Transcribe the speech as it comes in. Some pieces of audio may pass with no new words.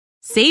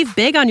Save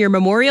big on your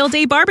Memorial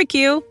Day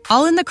barbecue,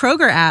 all in the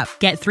Kroger app.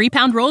 Get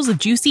 3-pound rolls of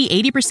juicy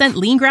 80%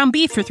 lean ground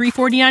beef for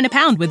 $3.49 a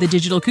pound with a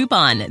digital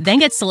coupon. Then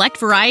get select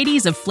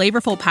varieties of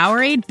flavorful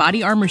Powerade,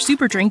 Body Armor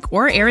Super Drink,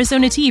 or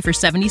Arizona tea for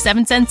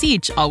 77 cents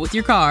each, all with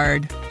your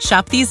card.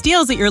 Shop these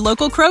deals at your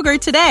local Kroger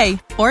today,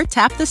 or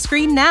tap the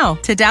screen now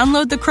to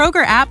download the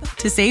Kroger app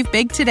to save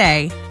big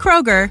today.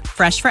 Kroger,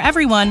 fresh for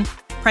everyone.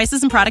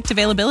 Prices and product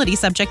availability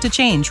subject to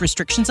change.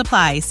 Restrictions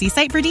apply. See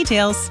site for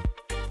details.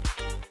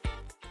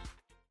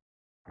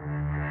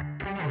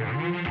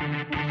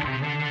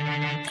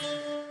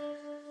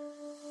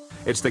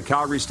 It's the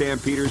Calgary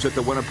Stampeders at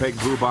the Winnipeg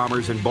Blue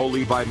Bombers, and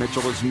Levi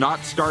Mitchell is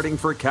not starting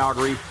for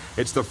Calgary.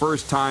 It's the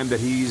first time that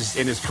he's,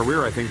 in his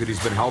career, I think, that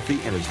he's been healthy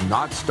and is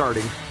not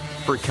starting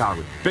for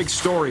Calgary. Big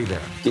story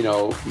there. You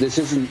know, this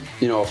isn't,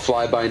 a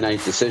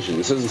fly-by-night decision.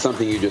 This isn't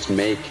something you just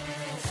make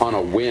on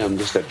a whim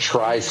just to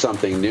try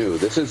something new.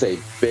 This is a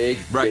big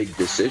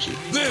decision.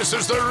 This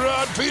is the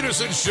Rod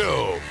Peterson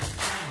Show.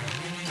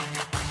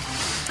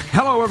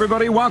 Hello,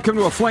 everybody. Welcome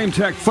to a Flame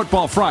Tech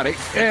Football Friday.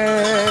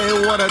 Hey,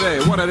 what a day,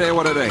 what a day,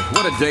 what a day.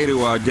 What a day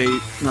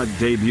to, not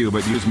debut,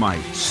 but use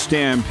my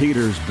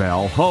Stampeders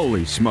bell.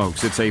 Holy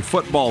smokes. It's a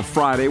Football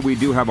Friday. We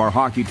do have our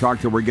hockey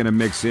talk that we're going to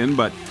mix in,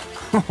 but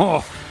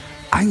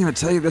I'm going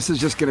to tell you, this is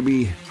just going to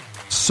be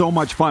so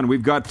much fun.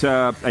 We've got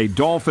a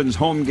Dolphins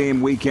home game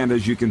weekend.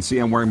 As you can see,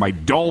 I'm wearing my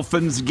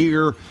Dolphins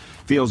gear.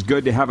 Feels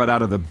good to have it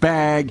out of the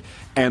bag.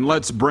 And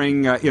let's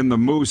bring in the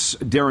Moose,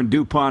 Darren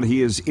DuPont.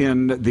 He is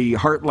in the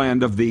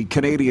heartland of the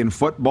Canadian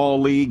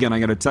Football League. And I'm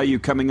going to tell you,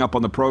 coming up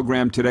on the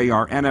program today,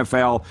 our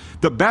NFL,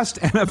 the best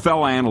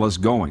NFL analyst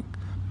going,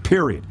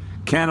 period.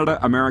 Canada,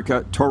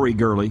 America, Tori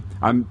Gurley.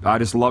 I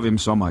just love him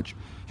so much.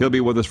 He'll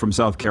be with us from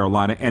South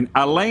Carolina. And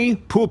Alain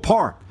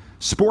Poupart,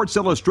 Sports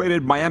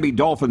Illustrated Miami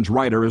Dolphins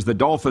writer, as the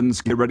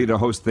Dolphins get ready to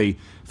host the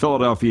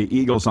Philadelphia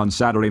Eagles on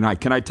Saturday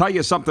night. Can I tell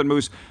you something,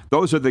 Moose?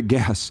 Those are the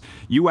guests.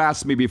 You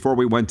asked me before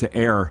we went to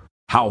air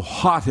how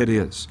hot it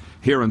is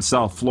here in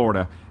South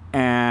Florida.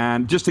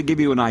 And just to give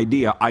you an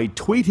idea, I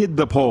tweeted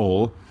the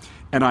poll,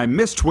 and I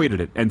mistweeted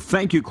it. And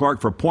thank you,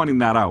 Clark, for pointing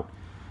that out.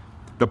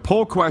 The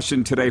poll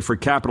question today for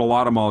Capital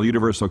Automall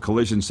Universal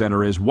Collision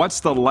Center is,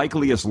 what's the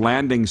likeliest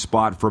landing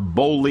spot for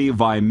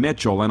Levi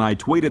Mitchell? And I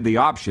tweeted the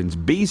options,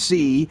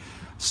 BC,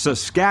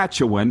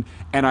 Saskatchewan,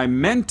 and I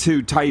meant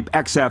to type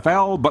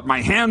XFL, but my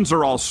hands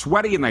are all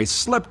sweaty and they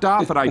slipped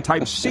off, and I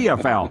typed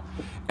CFL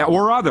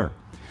or other.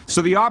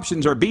 So the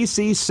options are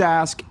BC,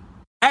 Sask,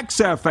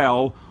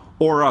 XFL,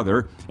 or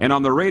other. And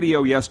on the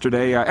radio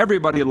yesterday,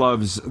 everybody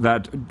loves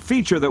that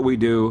feature that we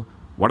do.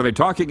 What are they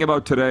talking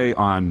about today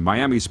on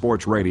Miami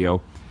Sports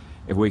Radio?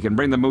 If we can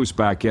bring the Moose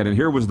back in. And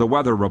here was the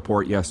weather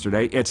report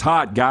yesterday. It's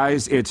hot,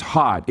 guys. It's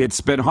hot. It's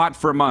been hot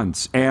for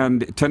months.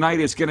 And tonight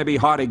it's going to be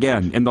hot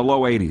again in the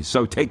low 80s.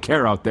 So take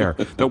care out there.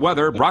 The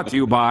weather brought to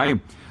you by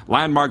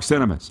Landmark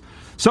Cinemas.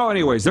 So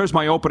anyways, there's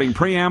my opening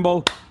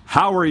preamble.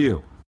 How are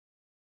you?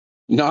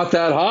 Not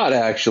that hot,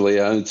 actually.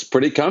 It's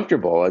pretty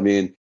comfortable. I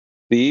mean,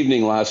 the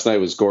evening last night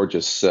was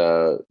gorgeous.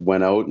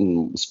 Went out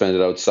and spent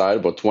it outside,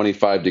 about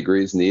 25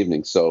 degrees in the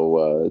evening.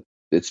 So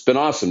it's been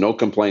awesome. No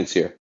complaints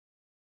here.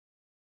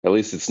 At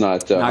least it's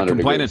not 100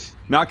 complaining. Degrees.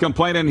 Not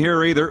complaining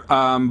here either,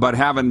 but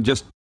having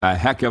just a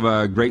heck of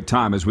a great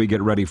time as we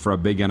get ready for a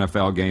big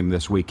NFL game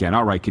this weekend.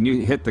 All right, can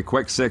you hit the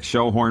quick six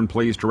show horn,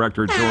 please,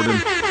 Director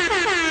Jordan?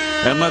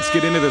 And let's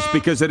get into this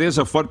because it is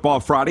a Football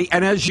Friday.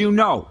 And as you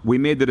know, we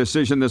made the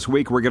decision this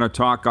week. We're going to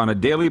talk on a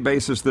daily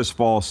basis this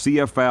fall,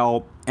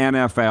 CFL,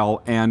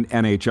 NFL, and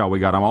NHL. We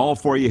got them all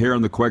for you here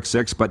in the Quick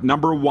Six. But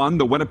number one,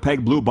 the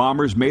Winnipeg Blue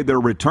Bombers made their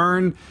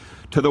return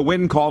to the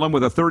win column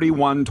with a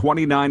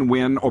 31-29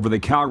 win over the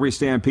Calgary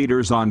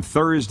Stampeders on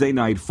Thursday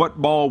Night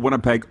Football.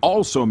 Winnipeg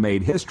also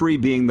made history,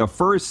 being the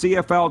first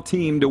CFL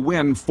team to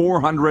win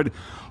 400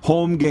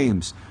 home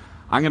games.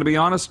 I'm going to be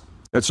honest,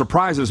 it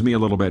surprises me a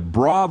little bit.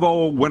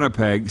 Bravo,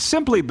 Winnipeg,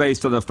 simply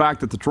based on the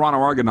fact that the Toronto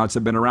Argonauts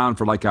have been around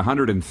for like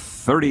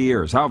 130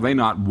 years. How have they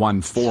not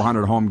won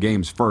 400 home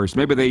games first?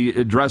 Maybe they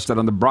addressed it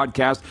on the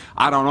broadcast.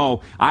 I don't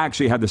know. I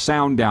actually had the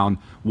sound down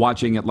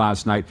watching it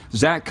last night.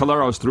 Zach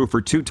Caleros threw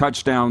for 2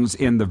 touchdowns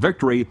in the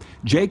victory.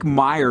 Jake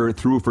Meyer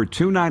threw for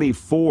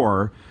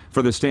 294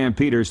 for the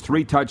Stampeders,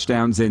 3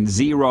 touchdowns and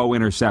 0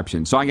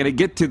 interceptions. So I'm going to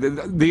get to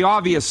the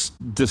obvious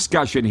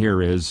discussion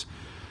here is,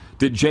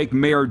 did Jake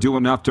Meyer do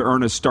enough to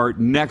earn a start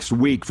next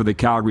week for the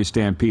Calgary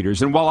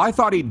Stampeders? And while I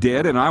thought he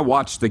did, and I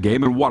watched the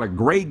game, and what a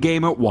great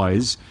game it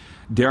was,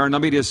 Darren,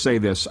 let me just say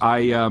this.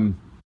 I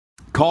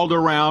called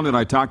around and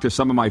I talked to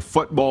some of my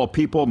football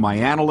people, my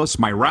analysts,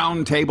 my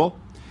round table,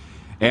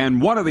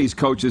 and one of these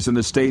coaches in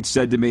the States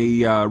said to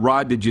me,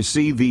 Rod, did you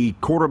see the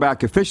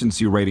quarterback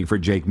efficiency rating for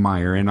Jake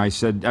Meyer? And I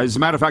said, as a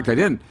matter of fact, I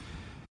didn't.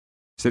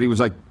 He said he was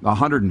like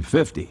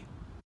 150.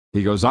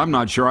 He goes, I'm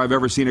not sure I've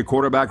ever seen a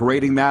quarterback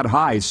rating that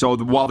high. So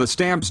while the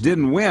Stamps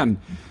didn't win,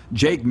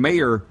 Jake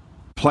Meyer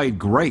played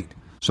great.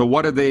 So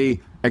what did they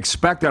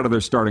expect out of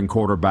their starting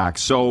quarterback?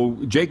 So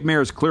Jake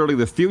Meyer is clearly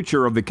the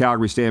future of the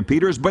Calgary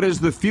Stampeders, but is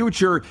the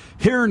future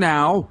here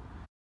now?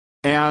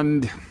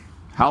 And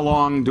how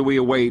long do we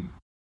await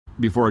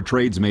before a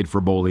trade's made for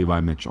Bo Levi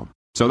Mitchell.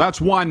 So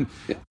that's one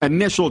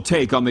initial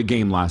take on the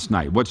game last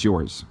night. What's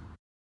yours?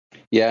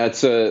 Yeah,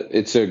 it's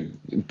a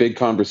big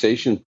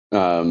conversation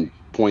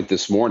point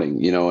this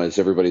morning. As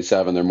everybody's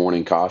having their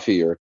morning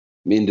coffee or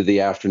into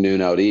the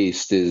afternoon out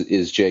east,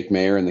 is Jake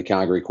Maier in the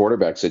Calgary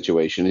quarterback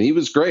situation, and he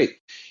was great.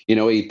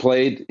 He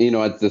played.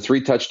 At the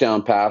 3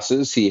 touchdown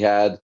passes, he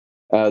had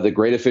the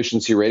great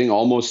efficiency rating,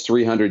 almost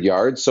 300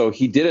 yards. So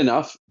he did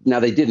enough. Now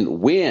they didn't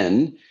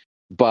win,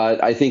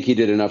 but I think he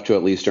did enough to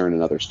at least earn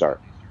another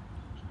start.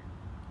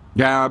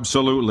 Yeah,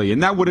 absolutely.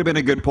 And that would have been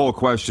a good poll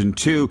question,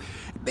 too.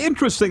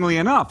 Interestingly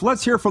enough,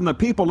 let's hear from the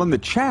people in the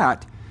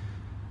chat,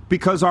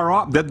 because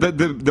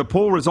the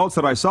poll results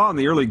that I saw in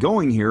the early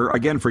going here,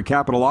 again, for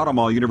Capital Auto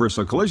Mall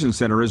Universal Collision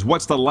Center, is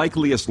what's the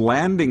likeliest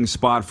landing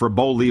spot for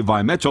Bo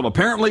Levi Mitchell?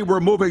 Apparently, we're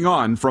moving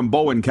on from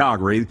Bo in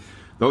Calgary.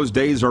 Those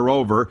days are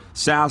over.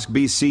 Sask,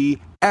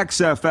 BC,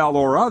 XFL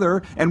or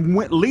other, and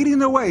leading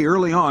the way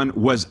early on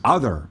was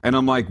other. And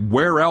I'm like,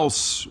 where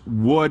else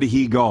would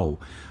he go?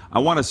 I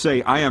want to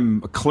say I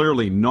am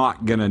clearly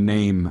not going to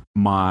name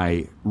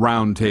my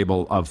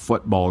roundtable of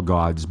football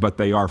gods, but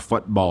they are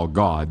football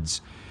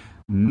gods.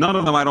 None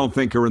of them, I don't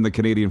think, are in the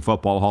Canadian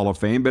Football Hall of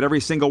Fame, but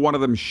every single one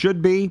of them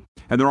should be,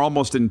 and they're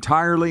almost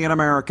entirely in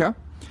America.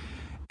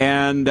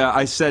 And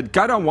I said,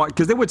 I don't want,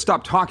 because they would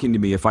stop talking to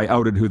me if I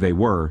outed who they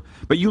were,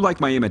 but you like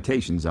my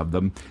imitations of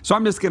them. So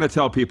I'm just going to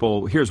tell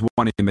people, here's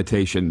one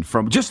imitation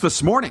from just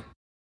this morning.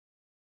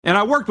 And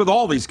I worked with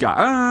all these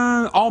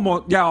guys.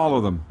 Almost, yeah, all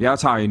of them. Yeah,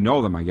 that's how I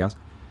know them, I guess.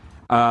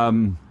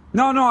 No,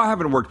 I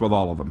haven't worked with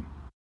all of them.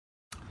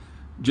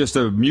 Just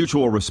a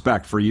mutual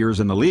respect for years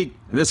in the league.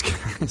 And this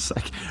guy's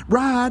like,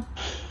 Rod,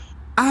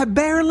 I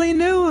barely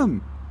knew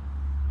him.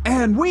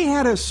 And we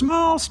had a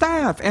small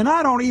staff, and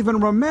I don't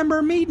even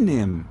remember meeting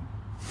him.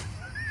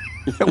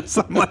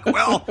 So I'm like,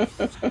 well,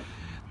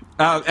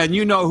 and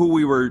you know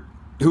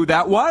who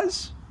that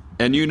was?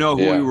 And you know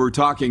who we were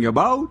talking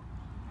about?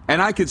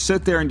 And I could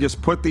sit there and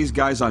just put these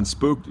guys on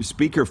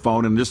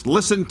speakerphone and just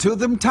listen to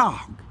them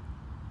talk.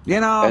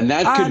 And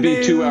that could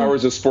be 2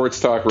 hours of sports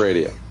talk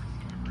radio.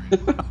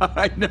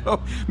 I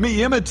know.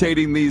 Me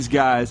imitating these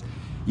guys.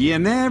 You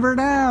never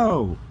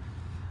know.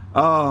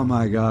 Oh,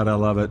 my God, I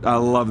love it. I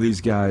love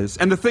these guys.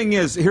 And the thing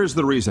is, here's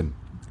the reason.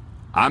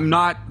 I'm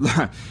not...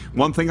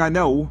 One thing I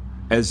know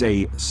as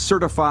a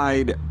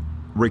certified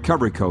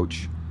recovery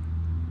coach,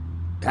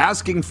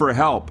 asking for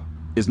help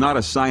is not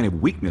a sign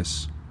of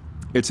weakness.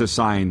 It's a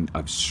sign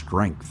of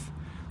strength.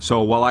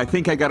 So while I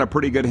think I got a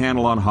pretty good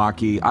handle on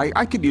hockey,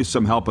 I could use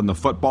some help in the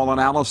football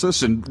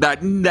analysis. And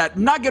that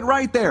nugget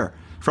right there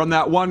from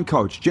that one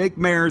coach, Jake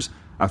Maier's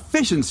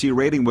efficiency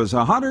rating was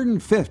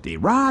 150.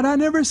 Rod, I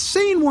never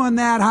seen one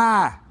that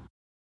high.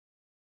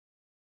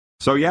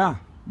 So yeah,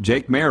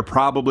 Jake Maier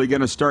probably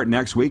going to start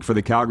next week for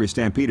the Calgary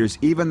Stampeders,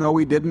 even though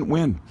he didn't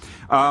win.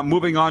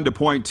 Moving on to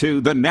point 2,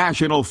 the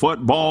National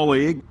Football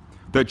League.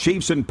 The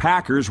Chiefs and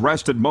Packers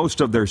rested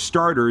most of their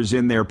starters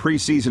in their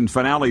preseason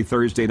finale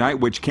Thursday night,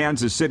 which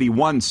Kansas City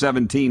won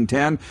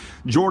 17-10.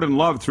 Jordan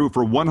Love threw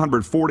for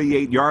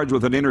 148 yards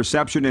with an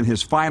interception in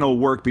his final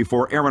work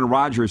before Aaron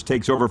Rodgers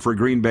takes over for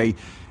Green Bay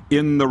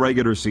in the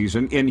regular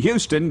season. In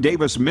Houston,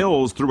 Davis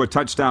Mills threw a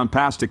touchdown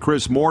pass to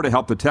Chris Moore to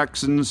help the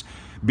Texans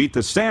beat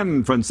the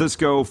San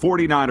Francisco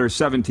 49ers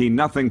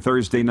 17-0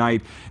 Thursday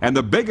night. And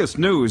the biggest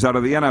news out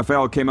of the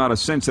NFL came out of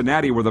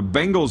Cincinnati, where the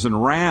Bengals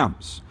and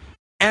Rams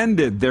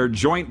ended their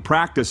joint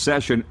practice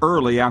session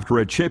early after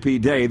a chippy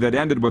day that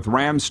ended with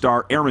Rams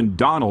star Aaron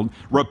Donald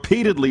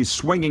repeatedly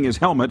swinging his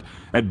helmet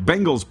at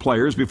Bengals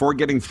players before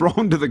getting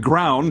thrown to the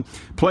ground.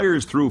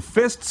 Players threw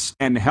fists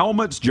and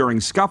helmets during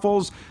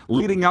scuffles,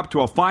 leading up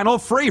to a final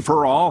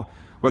free-for-all,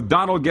 with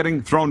Donald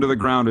getting thrown to the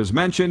ground. As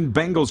mentioned,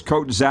 Bengals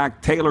coach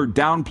Zach Taylor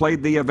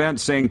downplayed the event,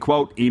 saying,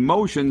 quote,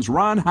 "Emotions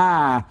run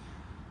high."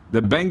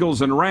 The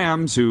Bengals and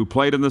Rams, who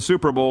played in the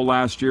Super Bowl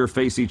last year,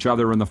 face each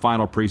other in the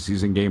final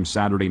preseason game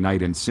Saturday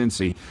night in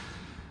Cincy.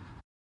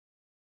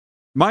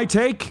 My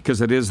take,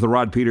 because it is the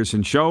Rod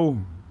Peterson Show,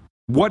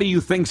 what do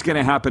you think's going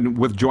to happen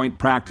with joint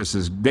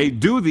practices? They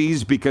do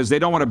these because they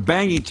don't want to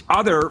bang each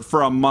other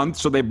for a month,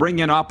 so they bring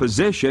in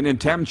opposition, and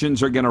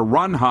tensions are going to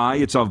run high.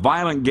 It's a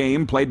violent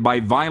game played by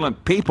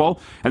violent people,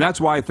 and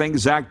that's why I think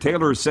Zach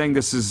Taylor is saying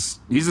he's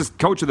the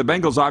coach of the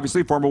Bengals,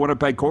 obviously, former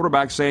Winnipeg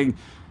quarterback, saying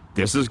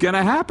this is going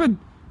to happen.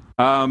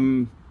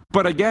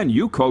 But again,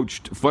 you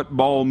coached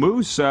football,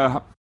 Moose.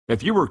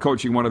 If you were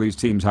coaching one of these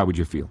teams, how would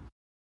you feel?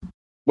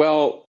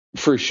 Well,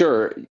 for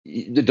sure.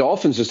 The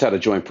Dolphins just had a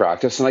joint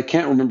practice, and I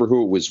can't remember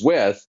who it was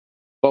with,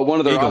 but one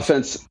of their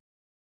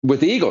with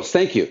the Eagles.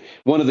 Thank you.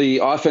 One of the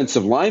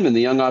offensive linemen,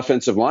 the young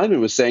offensive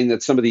lineman, was saying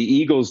that some of the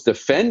Eagles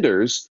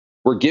defenders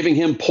were giving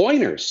him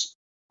pointers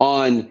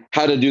on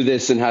how to do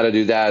this and how to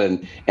do that.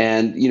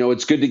 And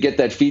it's good to get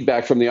that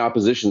feedback from the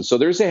opposition. So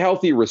there's a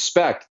healthy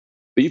respect.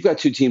 But you've got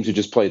two teams who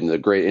just played in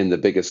the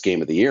biggest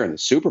game of the year in the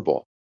Super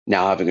Bowl,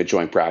 now having a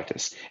joint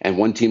practice. And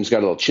one team's got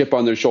a little chip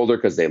on their shoulder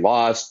because they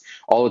lost.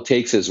 All it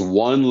takes is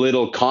one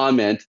little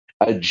comment,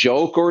 a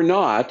joke or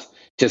not,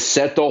 to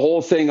set the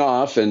whole thing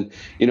off. And,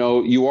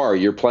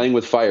 you're playing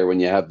with fire when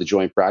you have the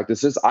joint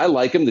practices. I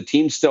like them. The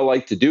teams still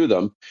like to do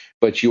them,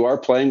 but you are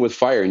playing with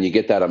fire and you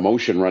get that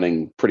emotion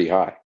running pretty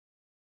high.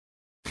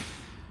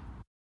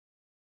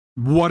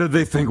 What did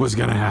they think was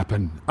going to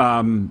happen?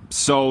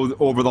 So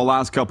over the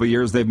last couple of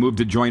years, they've moved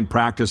to joint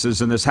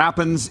practices, and this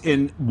happens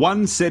in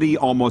one city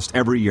almost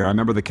every year. I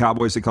remember the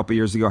Cowboys a couple of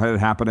years ago had it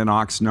happen in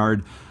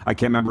Oxnard. I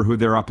can't remember who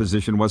their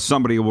opposition was.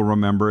 Somebody will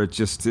remember.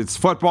 It's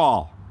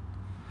football.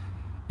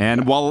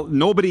 And while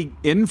nobody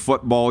in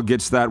football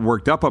gets that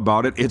worked up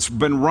about it, it's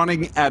been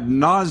running ad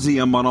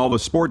nauseum on all the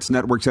sports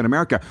networks in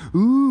America.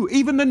 Ooh,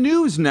 even the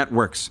news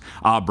networks.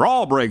 A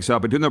brawl breaks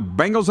up between the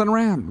Bengals and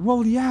Rams.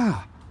 Well,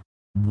 yeah.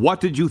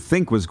 What did you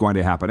think was going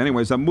to happen?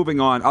 Anyways, I'm moving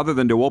on, other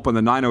than to open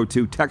the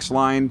 902 text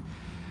line.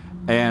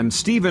 And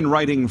Stephen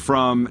writing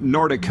from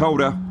North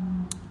Dakota,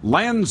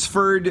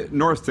 Lansford,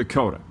 North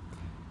Dakota.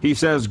 He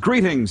says,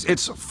 greetings,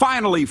 it's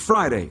finally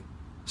Friday.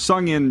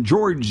 Sung in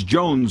George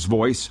Jones'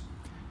 voice.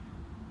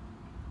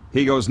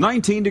 He goes,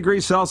 19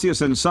 degrees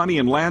Celsius and sunny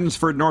in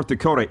Lansford, North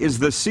Dakota. Is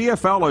the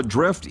CFL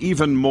adrift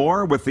even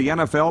more with the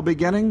NFL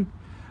beginning?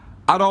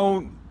 I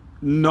don't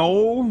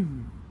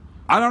know.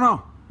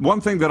 One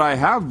thing that I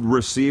have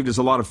received is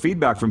a lot of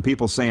feedback from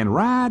people saying,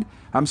 Rod,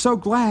 I'm so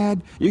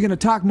glad you're going to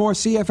talk more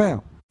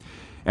CFL.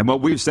 And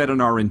what we've said in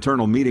our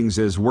internal meetings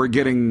is we're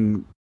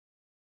getting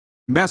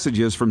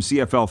messages from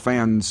CFL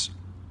fans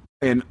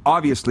in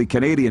obviously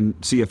Canadian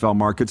CFL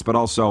markets, but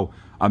also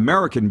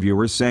American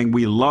viewers saying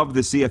we love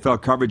the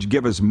CFL coverage,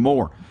 give us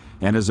more.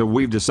 And as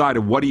we've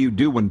decided, what do you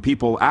do when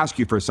people ask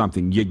you for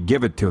something? You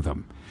give it to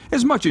them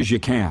as much as you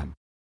can.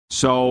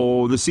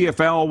 So the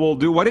CFL will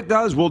do what it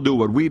does. We'll do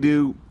what we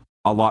do.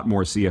 A lot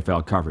more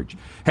CFL coverage.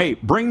 Hey,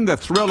 bring the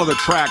thrill of the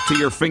track to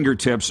your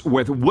fingertips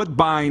with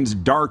Woodbine's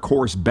Dark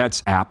Horse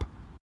Bets app.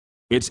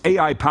 Its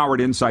AI-powered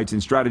insights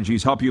and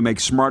strategies help you make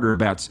smarter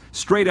bets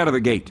straight out of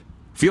the gate.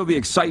 Feel the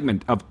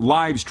excitement of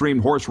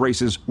live-streamed horse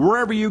races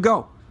wherever you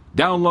go.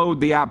 Download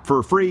the app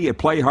for free at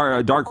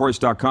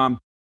playdarkhorse.com.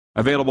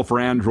 Available for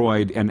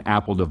Android and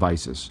Apple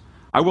devices.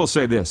 I will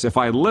say this. If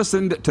I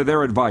listened to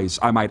their advice,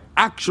 I might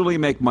actually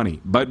make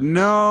money. But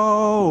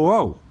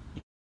no.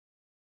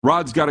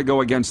 Rod's got to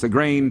go against the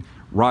grain.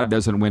 Rod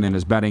doesn't win in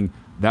his betting.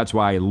 That's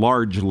why I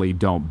largely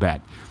don't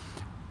bet.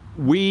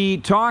 We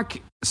talk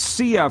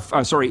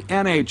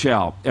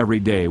NHL every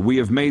day. We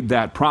have made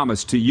that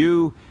promise to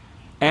you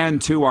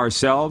and to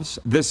ourselves.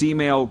 This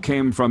email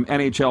came from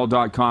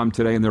NHL.com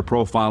today, and they're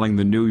profiling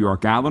the New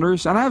York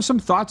Islanders, and I have some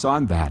thoughts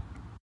on that.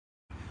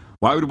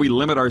 Why would we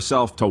limit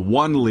ourselves to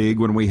one league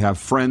when we have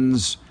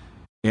friends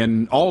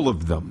in all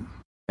of them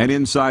and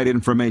inside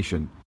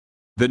information?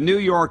 The New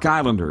York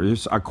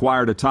Islanders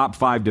acquired a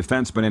top-5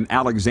 defenseman in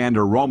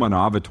Alexander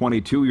Romanov, a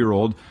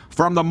 22-year-old,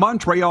 from the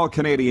Montreal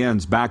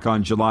Canadiens back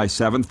on July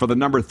 7th for the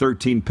number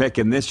 13 pick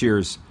in this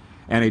year's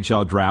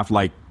NHL draft,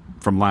 like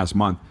from last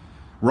month.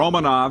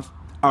 Romanov,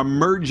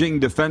 emerging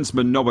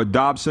defenseman Noah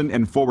Dobson,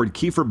 and forward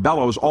Kiefer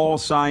Bellows all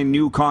signed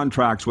new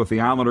contracts with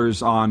the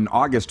Islanders on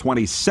August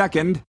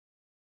 22nd.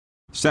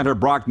 Center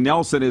Brock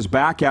Nelson is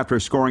back after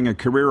scoring a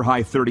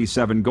career-high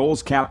 37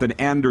 goals. Captain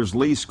Anders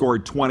Lee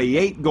scored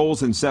 28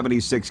 goals in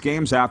 76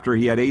 games after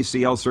he had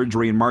ACL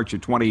surgery in March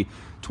of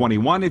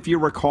 2021, if you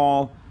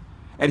recall.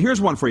 And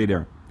here's one for you,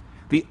 Darren.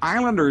 The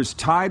Islanders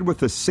tied with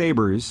the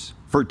Sabres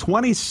for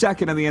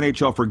 22nd in the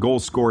NHL for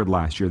goals scored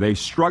last year. They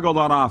struggled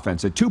on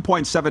offense at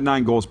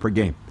 2.79 goals per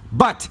game.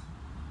 But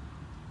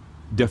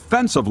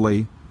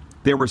defensively,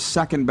 they were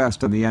second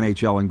best in the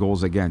NHL in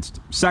goals against.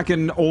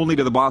 Second only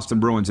to the Boston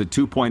Bruins at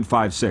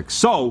 2.56.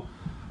 So,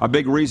 a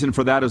big reason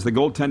for that is the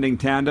goaltending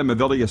tandem of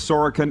Ilya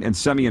Sorokin and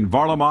Semyon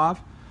Varlamov.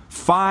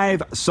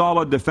 5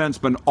 solid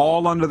defensemen,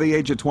 all under the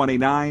age of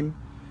 29.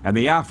 And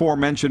the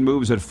aforementioned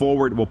moves at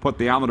forward will put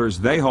the Islanders,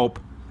 they hope,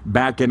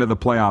 back into the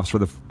playoffs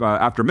for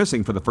after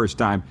missing for the first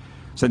time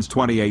since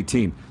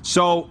 2018.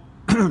 So,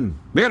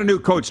 they had a new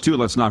coach, too,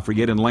 let's not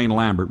forget, in Lane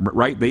Lambert,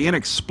 right? They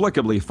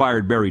inexplicably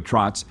fired Barry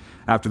Trotz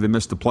after they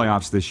missed the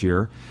playoffs this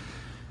year.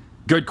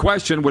 Good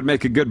question, would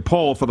make a good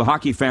poll for the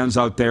hockey fans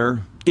out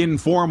there.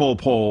 Informal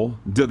poll,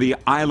 do the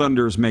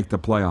Islanders make the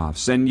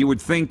playoffs? And you would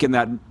think in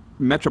that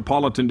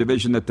Metropolitan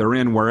Division that they're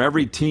in, where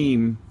every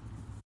team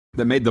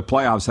that made the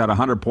playoffs had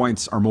 100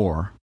 points or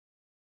more,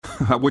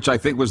 which I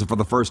think was for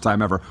the first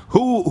time ever.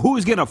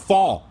 Who's going to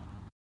fall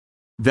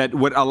that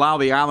would allow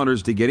the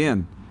Islanders to get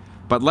in?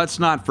 But let's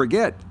not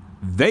forget,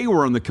 they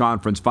were in the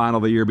conference final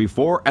the year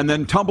before and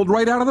then tumbled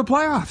right out of the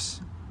playoffs.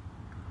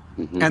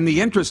 Mm-hmm. And the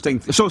interesting,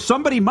 so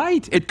somebody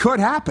might, it could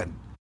happen.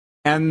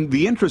 And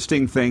the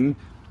interesting thing,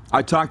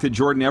 I talked to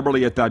Jordan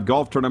Eberle at that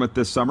golf tournament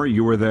this summer.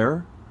 You were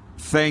there.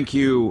 Thank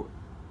you,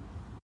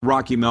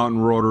 Rocky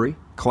Mountain Rotary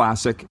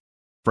Classic,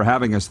 for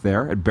having us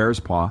there at Bears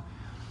Paw.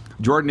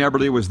 Jordan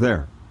Eberle was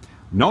there.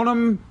 Known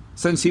him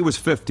since he was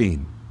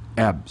 15,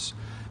 Ebbs.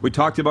 We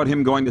talked about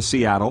him going to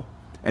Seattle.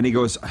 And he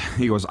goes,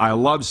 I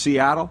love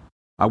Seattle.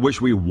 I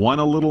wish we won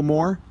a little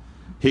more.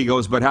 He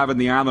goes, but having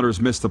the Islanders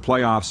miss the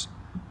playoffs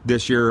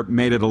this year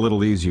made it a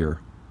little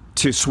easier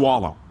to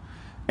swallow.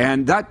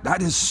 And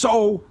that is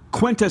so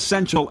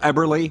quintessential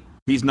Eberle.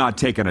 He's not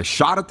taking a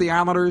shot at the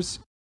Islanders.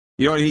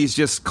 He's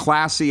just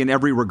classy in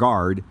every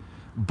regard.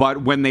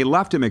 But when they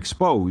left him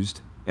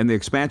exposed in the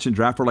expansion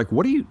draft, we're like,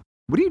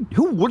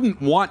 who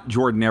wouldn't want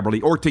Jordan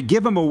Eberle or to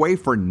give him away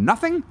for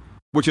nothing,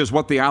 which is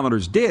what the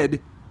Islanders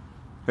did.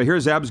 But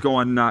here's Ebbs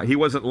going, he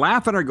wasn't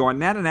laughing or going,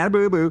 na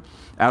boo boo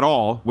at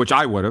all, which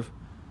I would have.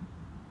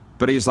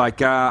 But he's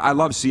like, I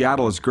love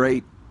Seattle, it's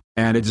great.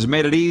 And it just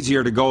made it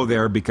easier to go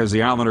there because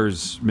the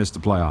Islanders missed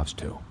the playoffs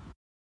too.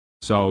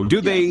 So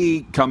do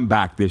they come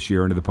back this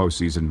year into the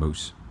postseason,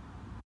 Moose?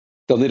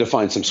 They'll need to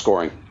find some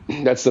scoring.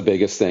 That's the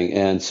biggest thing.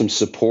 And some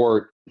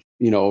support,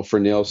 for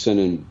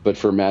Nielsen but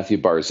for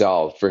Matthew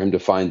Barzal, for him to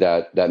find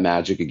that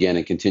magic again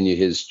and continue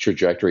his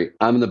trajectory.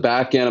 I'm in the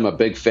back end. I'm a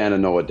big fan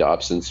of Noah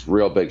Dobson's,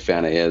 real big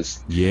fan of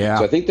his. Yeah.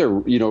 So I think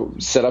they're,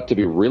 set up to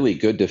be really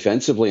good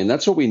defensively. And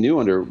that's what we knew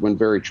when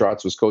Barry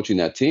Trotz was coaching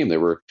that team. They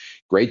were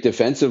great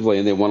defensively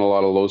and they won a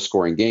lot of low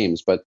scoring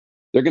games, but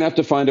they're going to have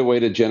to find a way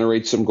to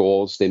generate some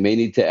goals. They may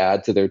need to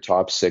add to their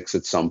top six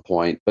at some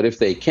point, but if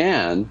they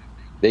can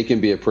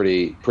be a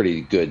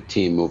pretty good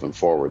team moving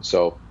forward.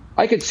 So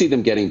I could see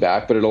them getting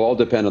back, but it'll all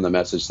depend on the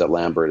message that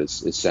Lambert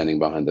is sending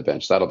behind the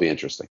bench. That'll be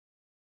interesting.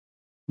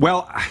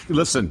 Well,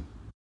 listen,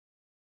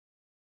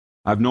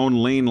 I've known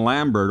Lane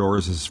Lambert, or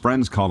as his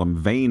friends call him,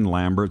 Vane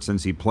Lambert,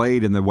 since he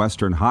played in the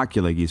Western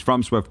Hockey League. He's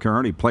from Swift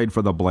Current. He played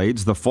for the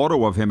Blades. The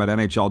photo of him at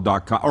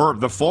NHL.com, or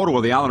the photo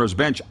of the Islanders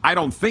bench, I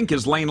don't think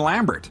is Lane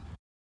Lambert.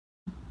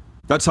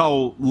 That's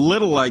how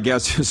little, I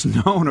guess, is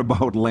known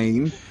about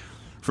Lane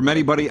from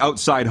anybody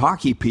outside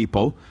hockey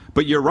people.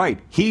 But you're right.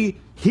 He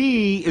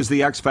is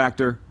the X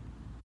factor.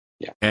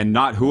 Yeah. And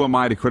not who am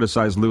I to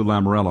criticize Lou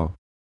Lamoriello.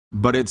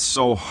 But it's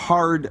so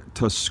hard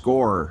to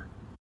score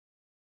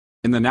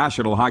in the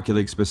National Hockey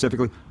League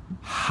specifically.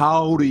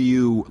 How do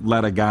you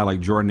let a guy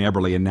like Jordan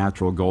Eberle, a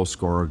natural goal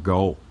scorer,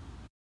 go?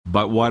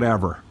 But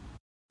whatever.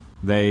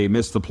 They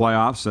missed the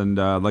playoffs, and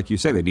like you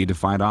say, they need to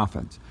find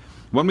offense.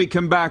 When we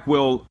come back,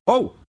 we'll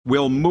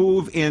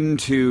move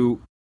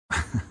into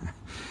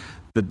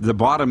the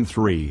bottom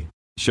three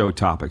show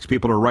topics.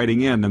 People are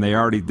writing in, and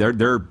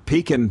they're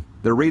peeking.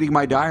 They're reading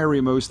my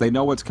diary, Moose. They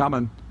know what's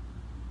coming.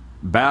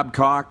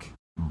 Babcock,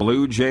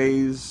 Blue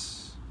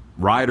Jays,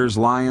 Riders,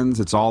 Lions.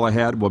 It's all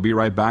ahead. We'll be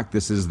right back.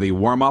 This is the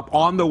warm-up.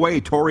 On the way,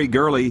 Tori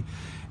Gurley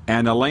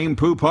and Alain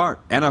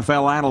Poupart,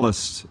 NFL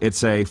analysts.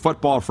 It's a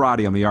Football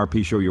Friday on the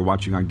RP Show you're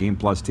watching on Game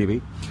Plus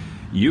TV.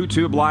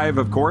 YouTube Live,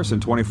 of course,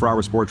 and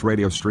 24-hour sports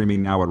radio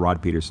streaming now at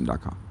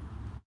rodpeterson.com.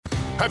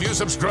 Have you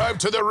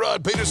subscribed to the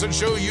Rod Peterson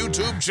Show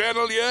YouTube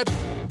channel yet?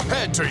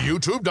 Head to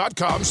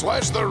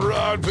youtube.com/The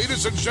Rod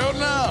Peterson Show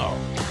now.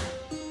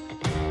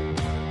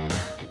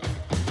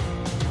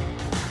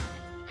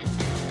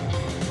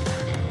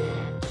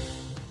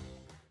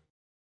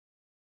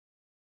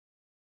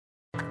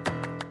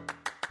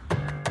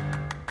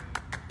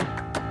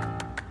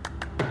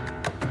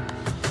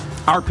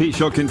 RP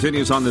Show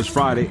continues on this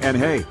Friday, and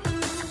hey,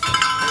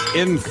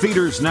 in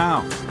theaters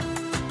now,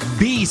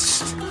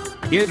 Beast.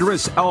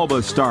 Idris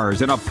Elba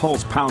stars in a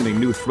pulse-pounding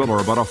new thriller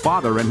about a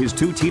father and his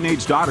two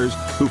teenage daughters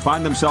who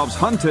find themselves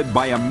hunted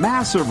by a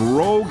massive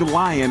rogue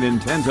lion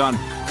intent on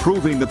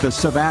proving that the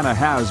savannah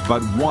has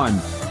but one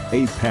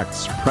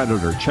apex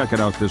predator. Check it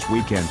out this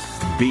weekend,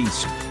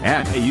 Beast.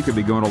 And hey, you could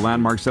be going to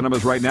Landmark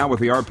Cinemas right now with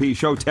the RP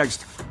Show.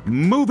 Text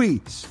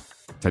MOVIES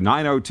to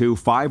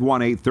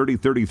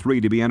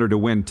 902-518-3033 to be entered to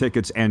win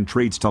tickets and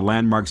treats to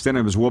Landmark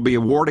Cinemas. We'll be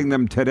awarding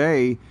them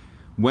today.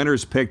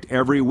 Winners picked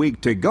every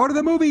week to go to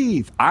the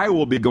movies. I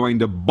will be going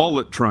to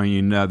Bullet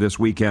Train this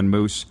weekend,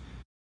 Moose,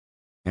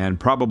 and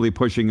probably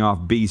pushing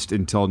off Beast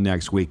until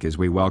next week as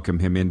we welcome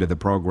him into the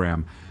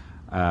program.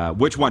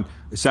 Which one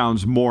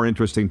sounds more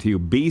interesting to you,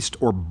 Beast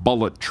or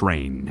Bullet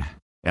Train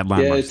at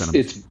Landmark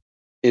Cinemas?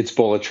 It's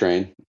Bullet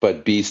Train,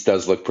 but Beast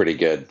does look pretty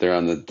good. They're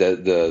on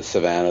the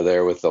savannah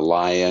there with the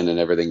lion and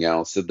everything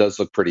else. It does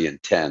look pretty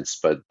intense,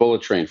 but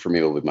Bullet Train for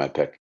me will be my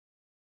pick.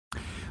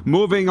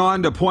 Moving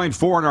on to point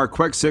 4 in our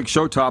quick 6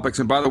 show topics.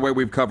 And by the way,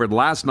 we've covered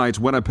last night's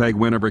Winnipeg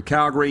win over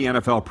Calgary,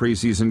 NFL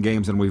preseason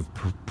games, and we've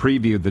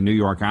previewed the New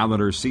York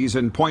Islanders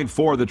season. Point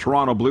 4, the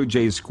Toronto Blue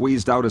Jays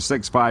squeezed out a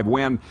 6-5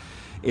 win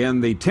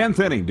in the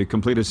 10th inning to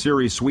complete a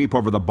series sweep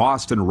over the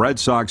Boston Red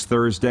Sox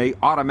Thursday.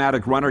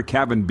 Automatic runner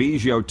Kevin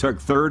Biggio took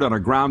third on a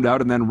ground out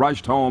and then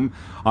rushed home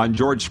on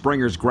George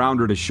Springer's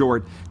grounder to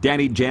short.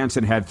 Danny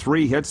Jansen had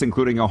 3 hits,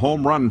 including a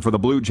home run for the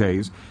Blue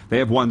Jays. They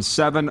have won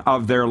 7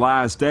 of their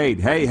last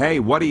 8. Hey,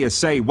 what do you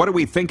say? What do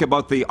we think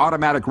about the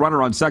automatic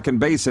runner on second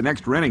base in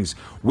extra innings?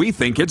 We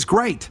think it's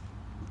great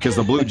because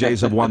the Blue Jays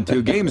have won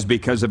 2 games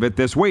because of it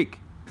this week.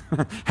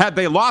 Had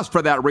they lost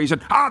for that reason,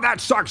 that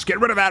sucks.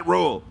 Get rid of that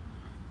rule.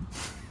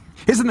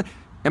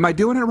 Am I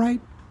doing it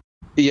right?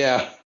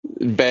 Yeah,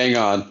 bang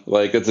on.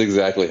 That's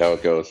exactly how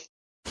it goes.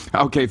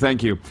 Okay,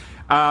 thank you.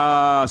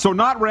 So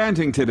not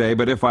ranting today,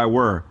 but if I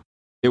were,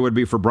 it would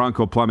be for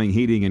Bronco Plumbing,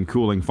 Heating, and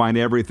Cooling. Find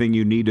everything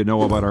you need to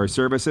know about our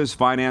services,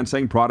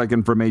 financing, product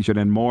information,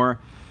 and more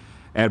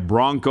at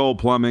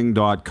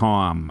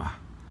broncoplumbing.com.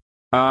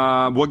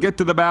 We'll get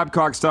to the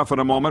Babcock stuff in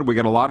a moment. We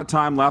got a lot of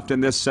time left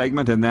in this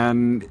segment, and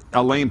then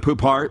Alain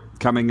Poupart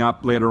coming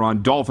up later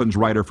on, Dolphins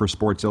writer for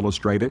Sports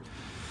Illustrated.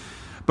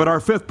 But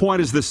our fifth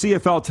point is the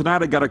CFL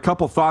tonight. I got a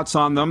couple thoughts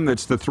on them.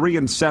 It's the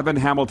 3-7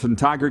 Hamilton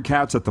Tiger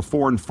Cats at the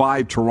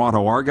 4-5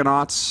 Toronto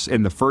Argonauts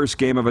in the first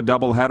game of a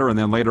doubleheader, and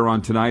then later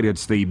on tonight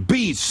it's the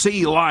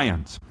BC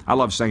Lions. I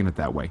love saying it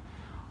that way.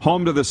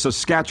 Home to the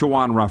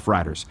Saskatchewan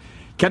Roughriders.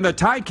 Can the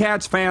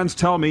Ticats fans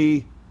tell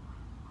me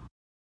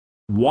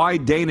why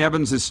Dane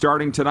Evans is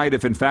starting tonight,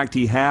 if in fact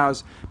he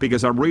has?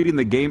 Because I'm reading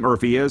the game, or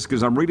if he is,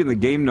 because I'm reading the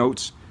game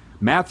notes.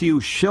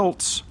 Matthew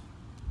Schultz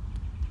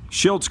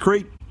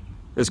Creek,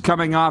 is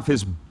coming off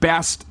his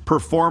best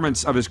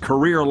performance of his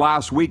career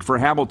last week for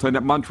Hamilton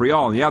at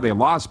Montreal. And yeah, they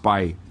lost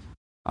by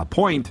a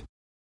point,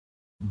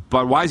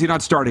 but why is he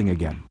not starting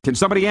again? Can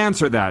somebody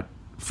answer that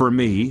for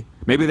me?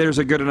 Maybe there's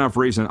a good enough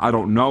reason. I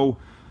don't know.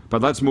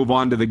 But let's move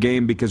on to the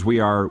game because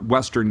we are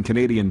Western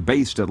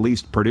Canadian-based, at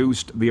least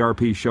produced the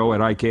RP show at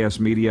IKS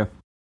Media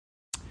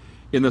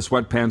in the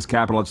sweatpants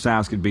capital at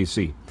Saskatoon,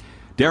 BC.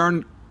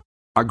 Darren,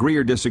 agree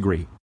or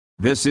disagree?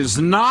 This is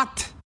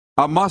not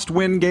a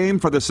must-win game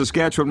for the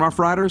Saskatchewan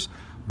Roughriders,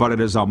 but it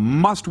is a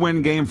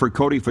must-win game for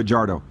Cody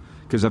Fajardo.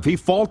 Because if he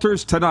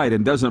falters tonight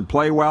and doesn't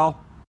play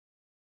well,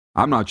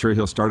 I'm not sure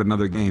he'll start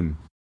another game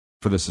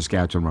for the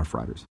Saskatchewan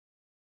Roughriders.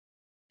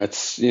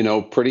 That's,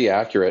 pretty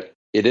accurate.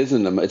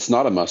 It's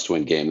not a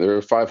must-win game. They're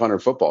a 500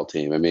 football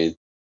team. I mean,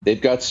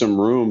 they've got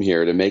some room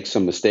here to make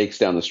some mistakes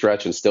down the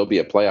stretch and still be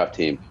a playoff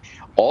team.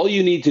 All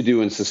you need to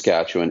do in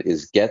Saskatchewan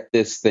is get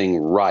this thing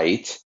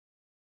right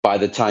by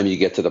the time you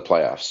get to the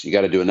playoffs. You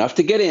got to do enough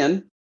to get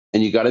in,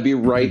 and you got to be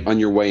right on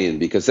your way in,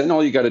 because then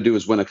all you got to do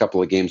is win a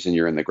couple of games and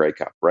you're in the Grey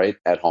Cup, right,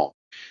 at home.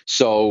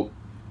 So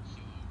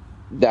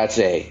that's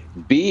A.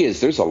 B is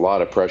there's a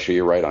lot of pressure,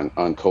 you're right,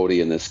 on Cody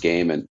in this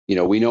game. And,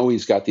 we know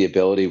he's got the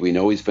ability. We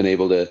know he's been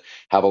able to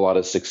have a lot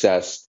of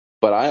success.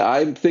 But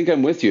I think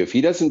I'm with you. If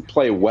he doesn't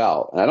play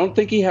well, and I don't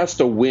think he has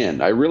to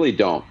win. I really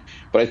don't.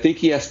 But I think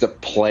he has to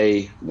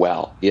play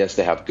well. He has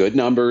to have good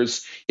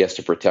numbers. He has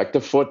to protect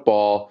the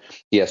football.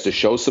 He has to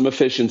show some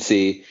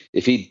efficiency.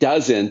 If he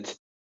doesn't,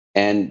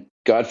 and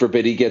God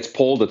forbid he gets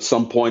pulled at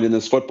some point in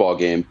this football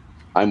game,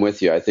 I'm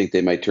with you. I think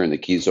they might turn the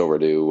keys over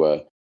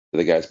to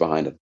the guys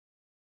behind him.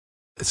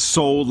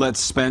 So let's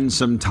spend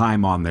some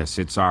time on this.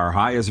 It's our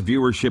highest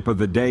viewership of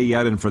the day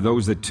yet, and for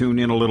those that tune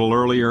in a little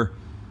earlier,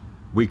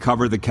 we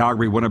covered the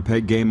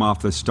Calgary-Winnipeg game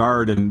off the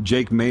start, and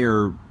Jake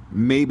Maier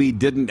maybe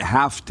didn't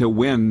have to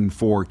win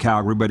for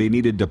Calgary, but he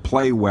needed to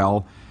play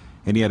well,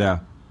 and he had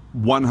a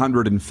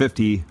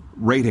 150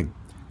 rating,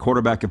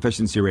 quarterback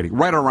efficiency rating,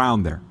 right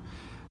around there.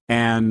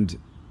 And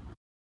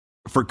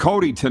for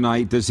Cody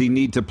tonight, does he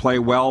need to play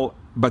well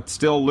but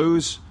still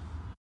lose?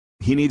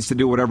 He needs to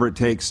do whatever it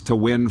takes to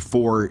win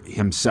for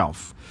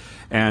himself.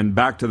 And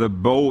back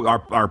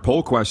to our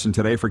poll question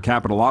today for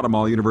Capital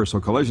Automall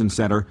Universal Collision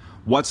Center,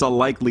 what's a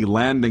likely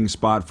landing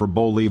spot for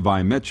Bo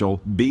Levi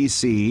Mitchell,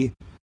 BC,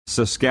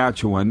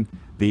 Saskatchewan,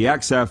 the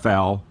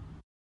XFL,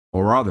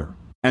 or other?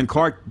 And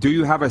Clark, do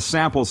you have a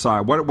sample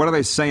size? What are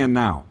they saying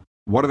now?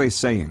 What are they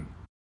saying?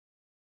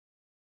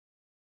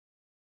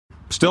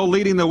 Still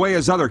leading the way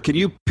is other. Can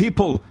you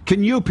people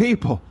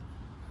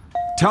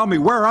tell me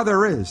where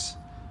other is?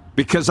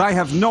 Because I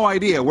have no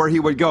idea where he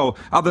would go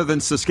other than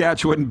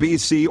Saskatchewan,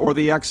 BC, or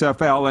the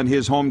XFL and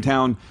his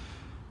hometown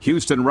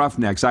Houston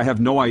Roughnecks. I have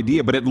no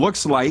idea, but it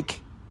looks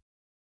like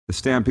the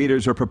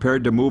Stampeders are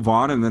prepared to move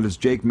on, and then it's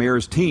Jake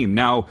Maier's team.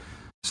 Now,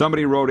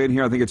 somebody wrote in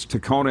here, I think it's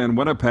Tacona in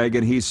Winnipeg,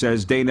 and he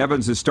says Dane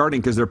Evans is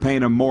starting because they're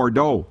paying him more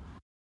dough.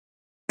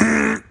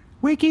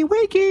 Wiki.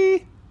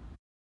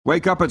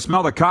 Wake up and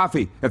smell the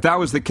coffee. If that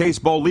was the case,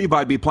 Bo Levi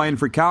would be playing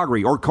for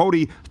Calgary. Or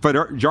Cody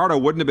Fajardo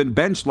wouldn't have been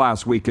benched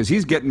last week because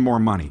he's getting more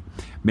money.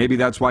 Maybe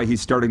that's why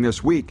he's starting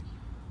this week.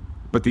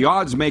 But the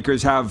odds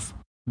makers have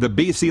the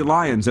BC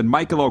Lions and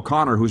Michael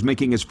O'Connor, who's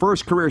making his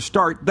first career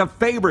start, the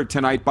favorite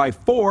tonight by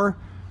 4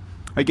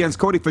 against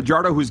Cody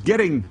Fajardo, who's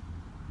getting,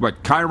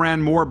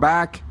 Kyran Moore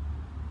back,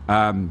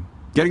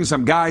 getting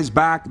some guys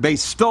back. They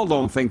still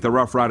don't think the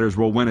Rough Riders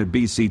will win at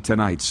BC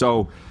tonight.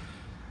 So,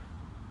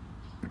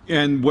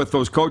 and with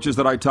those coaches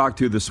that I talked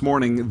to this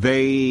morning,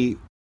 they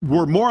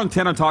were more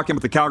intent on talking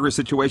about the Calgary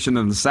situation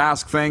than the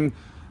Sask thing.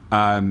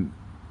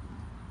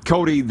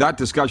 Cody, that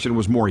discussion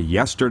was more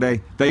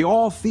yesterday. They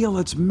all feel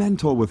it's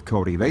mental with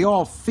Cody. They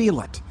all feel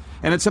it.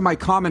 And it's in my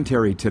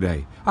commentary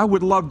today. I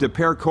would love to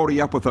pair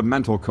Cody up with a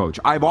mental coach.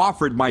 I've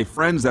offered my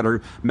friends that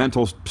are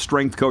mental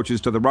strength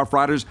coaches to the Rough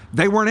Riders.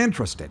 They weren't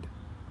interested.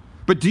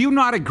 But do you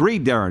not agree,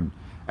 Darren,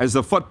 as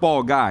the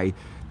football guy,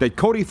 that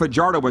Cody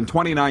Fajardo in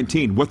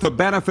 2019, with the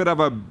benefit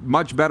of a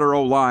much better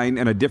O-line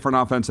and a different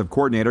offensive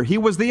coordinator, he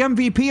was the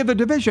MVP of the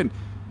division.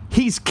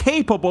 He's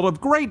capable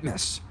of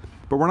greatness,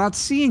 but we're not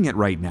seeing it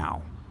right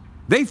now.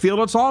 They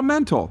feel it's all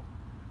mental.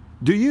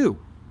 Do you?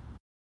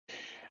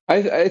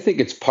 I think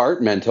it's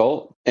part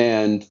mental.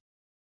 And,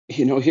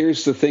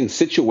 here's the thing.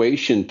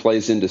 Situation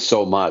plays into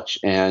so much.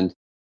 And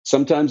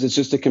sometimes it's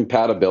just a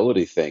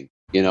compatibility thing,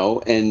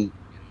 and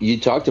you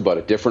talked about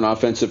a different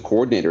offensive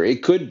coordinator.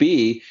 It could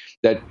be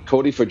that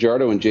Cody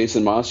Fajardo and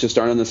Jason Moss just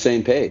aren't on the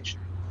same page.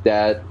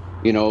 That,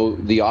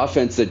 the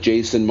offense that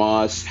Jason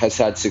Moss has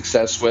had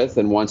success with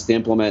and wants to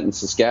implement in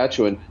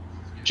Saskatchewan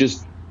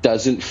just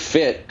doesn't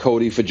fit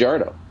Cody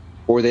Fajardo,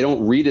 or they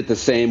don't read it the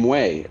same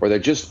way, or they're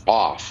just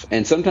off.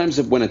 And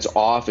sometimes when it's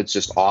off, it's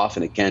just off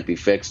and it can't be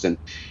fixed. And,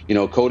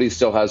 Cody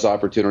still has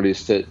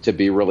opportunities to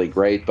be really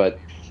great. But,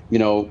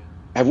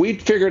 have we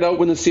figured out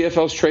when the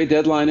CFL's trade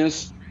deadline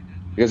is?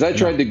 Because I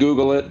tried to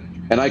Google it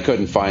and I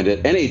couldn't find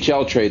it.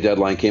 NHL trade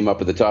deadline came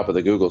up at the top of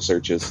the Google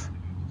searches.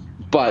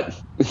 But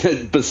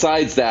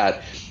besides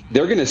that,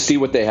 they're going to see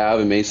what they have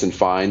in Mason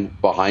Fine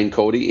behind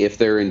Cody if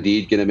they're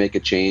indeed going to make a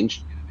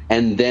change.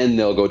 And then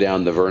they'll go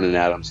down the Vernon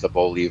Adams, the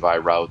Bo Levi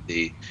route,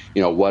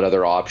 what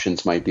other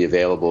options might be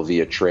available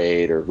via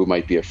trade or who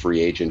might be a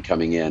free agent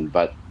coming in.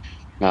 But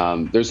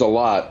there's a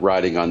lot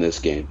riding on this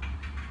game.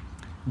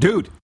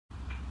 Dude,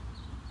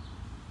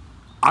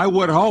 I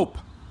would hope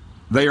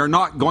they are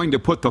not going to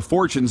put the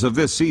fortunes of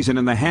this season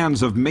in the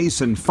hands of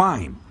Mason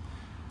Fine.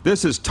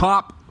 This is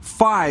top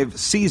 5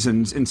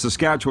 seasons in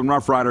Saskatchewan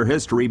Roughrider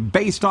history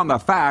based on the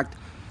fact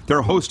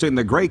they're hosting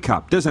the Grey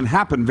Cup. Doesn't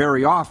happen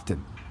very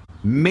often.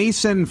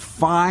 Mason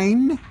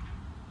Fine,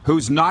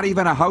 who's not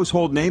even a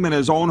household name in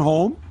his own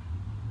home?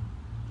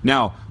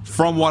 Now,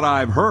 from what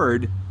I've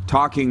heard,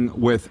 talking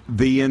with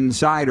the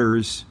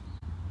insiders,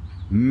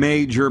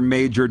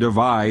 major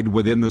divide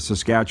within the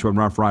Saskatchewan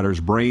Roughriders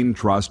brain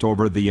trust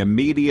over the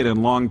immediate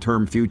and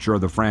long-term future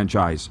of the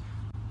franchise.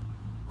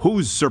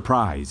 Who's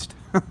surprised?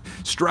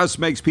 Stress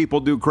makes people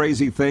do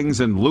crazy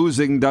things, and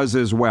losing does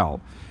as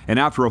well. And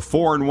after a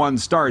 4-1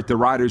 start, the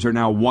Riders are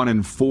now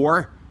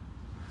 1-4.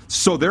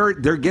 So they're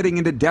getting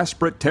into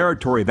desperate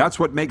territory. That's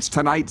what makes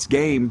tonight's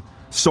game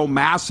so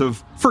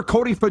massive for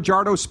Cody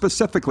Fajardo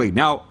specifically.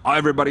 Now,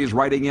 everybody's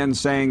writing in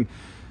saying,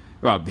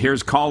 well,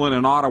 here's Colin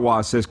in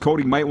Ottawa, says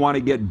Cody might want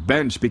to get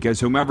benched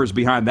because whomever's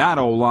behind that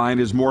O-line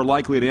is more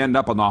likely to end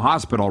up in the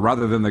hospital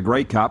rather than the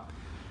Grey Cup.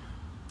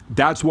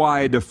 That's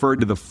why I deferred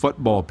to the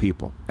football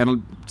people. And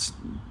a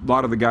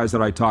lot of the guys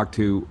that I talked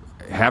to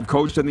have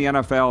coached in the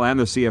NFL and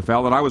the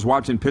CFL. And I was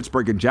watching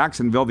Pittsburgh and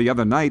Jacksonville the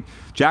other night.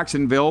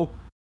 Jacksonville,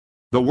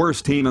 the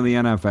worst team in the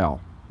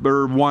NFL.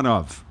 They're one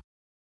of.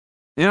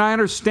 And I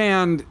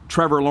understand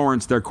Trevor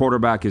Lawrence, their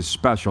quarterback, is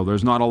special.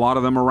 There's not a lot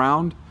of them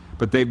around.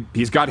 But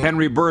he's got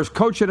Henry Burris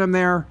coaching him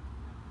there.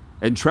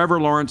 And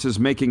Trevor Lawrence is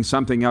making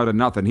something out of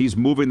nothing. He's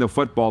moving the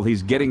football.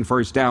 He's getting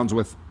first downs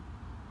with,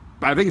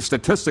 I think,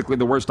 statistically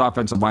the worst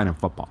offensive line in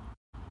football.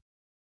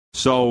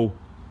 So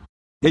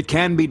it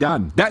can be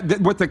done.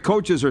 What the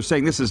coaches are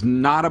saying, this is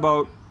not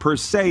about per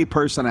se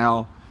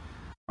personnel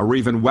or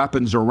even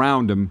weapons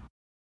around him.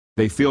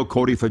 They feel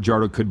Cody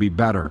Fajardo could be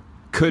better.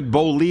 Could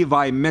Bo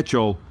Levi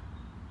Mitchell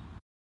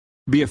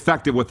be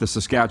effective with the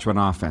Saskatchewan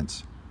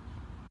offense?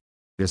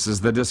 This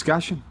is the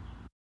discussion.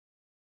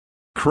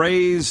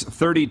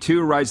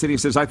 Craze32 writes in, he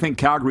says, I think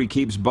Calgary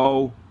keeps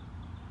Bo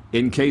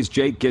in case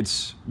Jake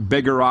gets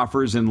bigger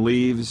offers and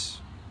leaves.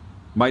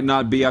 Might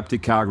not be up to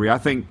Calgary. I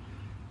think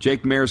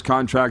Jake Mayer's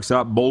contract's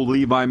up. Bo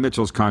Levi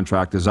Mitchell's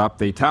contract is up.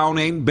 The town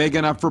ain't big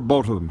enough for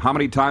both of them. How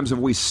many times have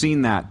we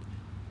seen that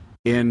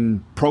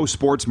in pro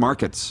sports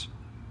markets?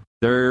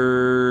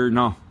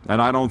 No.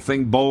 And I don't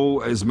think Bo,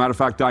 as a matter of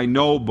fact, I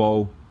know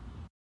Bo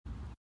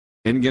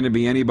isn't going to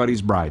be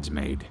anybody's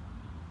bridesmaid.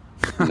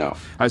 No.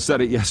 I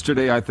said it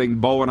yesterday. I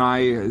think Bo and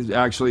I,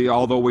 actually,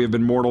 although we have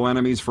been mortal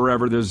enemies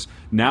forever, there's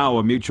now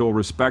a mutual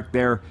respect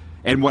there.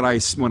 And when I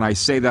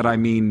say that, I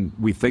mean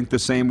we think the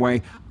same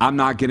way. I'm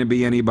not going to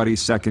be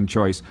anybody's second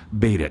choice.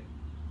 Beat it.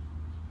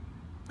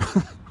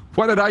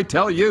 What did I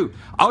tell you?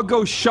 I'll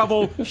go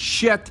shovel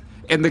shit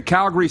in the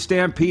Calgary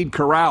Stampede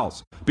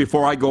corrals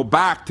before I go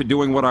back to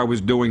doing what I was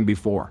doing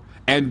before.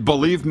 And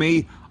believe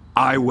me,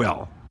 I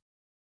will.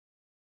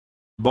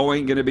 Bo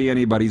ain't going to be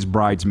anybody's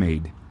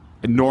bridesmaid.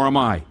 And nor am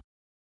I.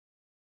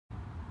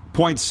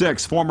 Point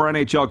 6, former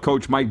NHL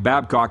coach Mike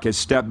Babcock has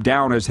stepped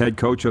down as head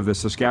coach of the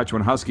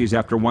Saskatchewan Huskies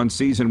after one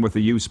season with the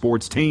U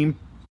Sports team.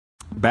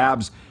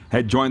 Babs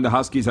had joined the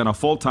Huskies on a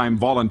full-time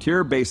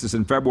volunteer basis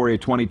in February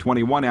of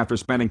 2021 after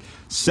spending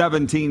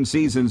 17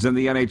 seasons in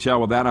the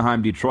NHL with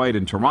Anaheim, Detroit,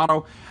 and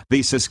Toronto.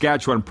 The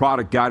Saskatchewan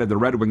product guided the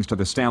Red Wings to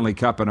the Stanley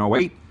Cup in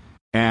 2008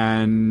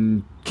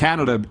 and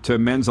Canada to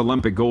men's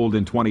Olympic gold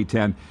in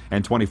 2010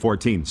 and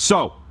 2014.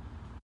 So,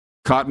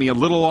 caught me a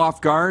little off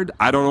guard.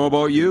 I don't know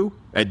about you.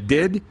 It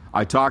did.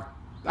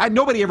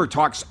 Nobody ever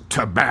talks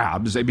to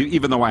Babs,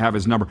 even though I have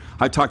his number.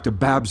 I talk to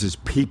Babs'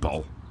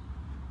 people.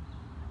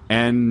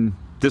 And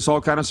this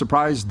all kind of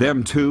surprised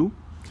them, too.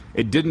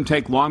 It didn't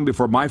take long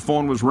before my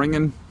phone was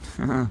ringing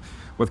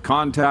with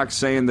contacts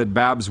saying that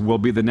Babs will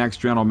be the next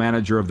general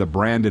manager of the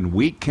Brandon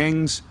Wheat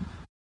Kings.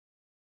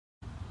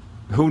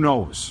 Who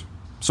knows?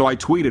 So I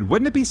tweeted,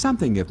 wouldn't it be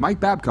something if Mike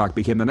Babcock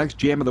became the next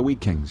GM of the Wheat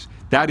Kings?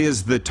 That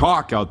is the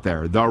talk out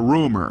there, the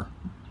rumor.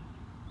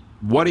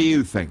 What do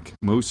you think,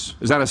 Moose?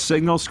 Is that a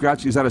signal,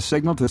 Scratch? Is that a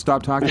signal to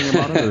stop talking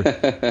about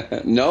it?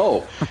 Or?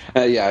 No.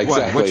 Yeah,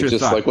 exactly. What's your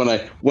just thought?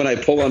 like when I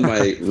pull on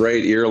my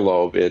right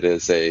earlobe, it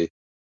is a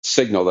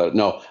signal that.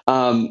 No,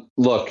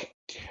 look,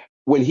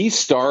 when he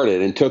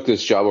started and took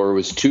this job, where it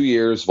was 2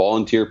 years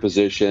volunteer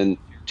position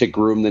to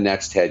groom the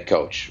next head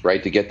coach,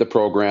 right? To get the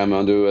program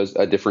onto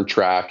a different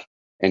track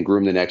and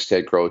groom the next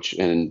head coach.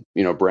 And,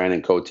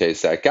 Brandon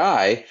Cote's that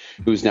guy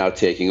who's now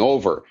taking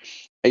over.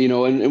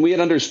 And we had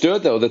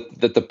understood, though,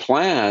 that the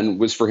plan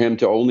was for him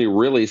to only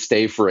really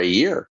stay for a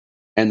year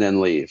and then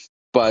leave.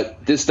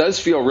 But this does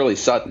feel really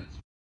sudden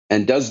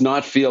and does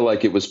not feel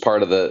like it was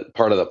part of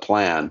the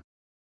plan.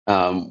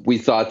 We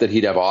thought that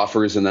he'd have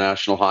offers in the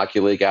National Hockey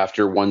League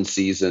after one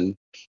season.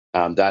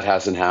 That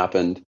hasn't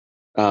happened.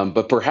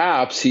 But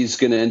perhaps he's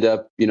going to end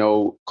up,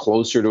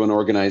 closer to an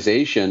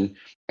organization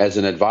as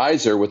an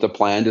advisor with a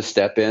plan to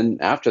step in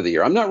after the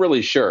year. I'm not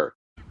really sure,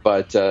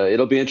 but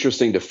it'll be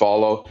interesting to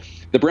follow.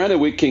 The Brandon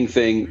Wheat King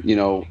thing,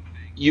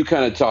 you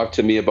kind of talked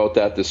to me about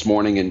that this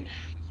morning. And,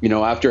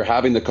 after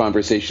having the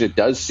conversation, it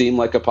does seem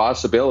like a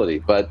possibility.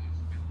 But,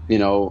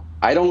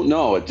 I don't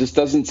know. It just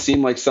doesn't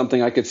seem like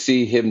something I could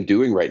see him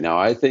doing right now.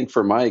 I think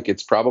for Mike,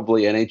 it's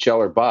probably NHL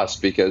or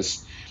bust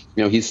because,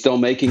 he's still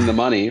making the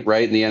money,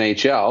 right, in the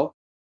NHL.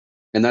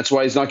 And that's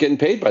why he's not getting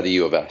paid by the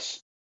U of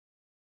S.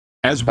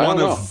 As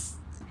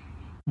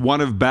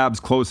one of Bab's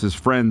closest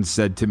friends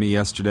said to me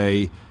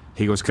yesterday,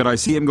 he goes, could I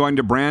see him going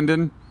to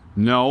Brandon?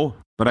 No,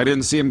 but I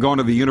didn't see him going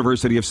to the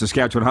University of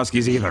Saskatchewan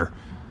Huskies either.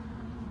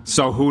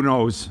 So who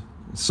knows?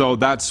 So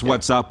that's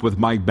what's up with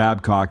Mike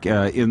Babcock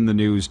in the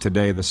news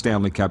today, the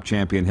Stanley Cup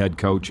champion head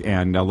coach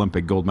and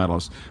Olympic gold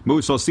medalist.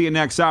 Moose, I'll see you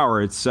next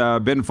hour. It's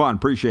been fun.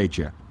 Appreciate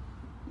you.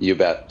 You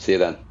bet. See you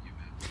then.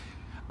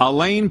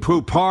 Alain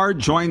Poupart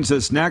joins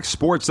us next,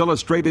 Sports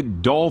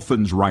Illustrated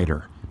Dolphins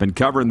writer. Been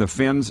covering the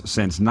Finns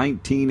since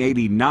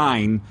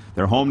 1989.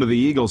 They're home to the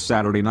Eagles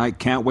Saturday night.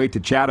 Can't wait to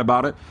chat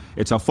about it.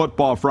 It's a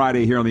Football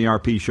Friday here on the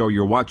RP Show.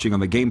 You're watching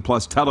on the Game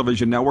Plus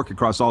television network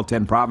across all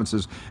 10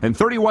 provinces and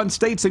 31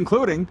 states,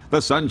 including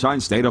the Sunshine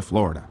State of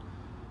Florida.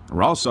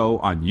 We're also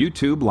on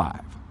YouTube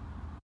Live.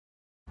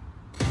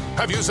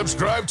 Have you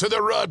subscribed to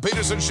the Rod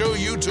Peterson Show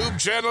YouTube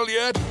channel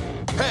yet?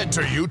 Head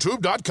to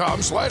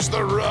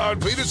youtube.com/The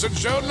Rod Peterson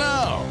Show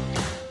now.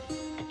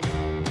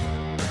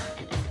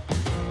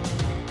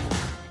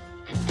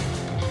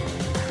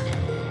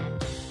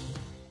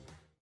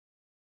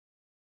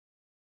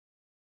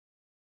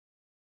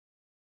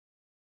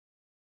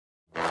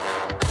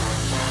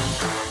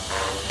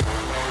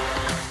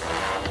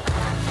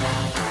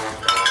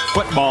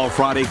 Football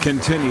Friday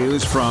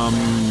continues from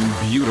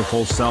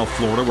beautiful South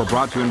Florida. We're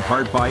brought to you in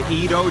part by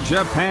Edo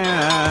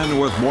Japan.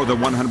 With more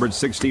than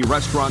 160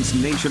 restaurants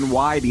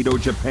nationwide, Edo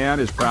Japan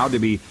is proud to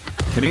be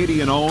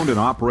Canadian-owned and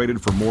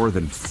operated for more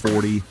than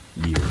 40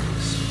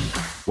 years.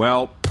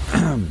 Well,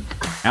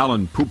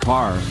 Alain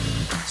Poupart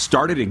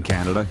started in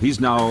Canada. He's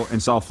now in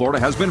South Florida,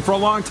 has been for a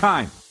long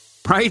time.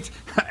 Right?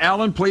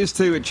 Alain, pleased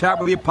to chat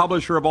with you,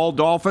 publisher of all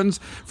Dolphins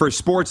for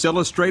Sports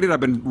Illustrated. I've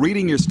been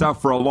reading your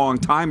stuff for a long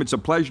time. It's a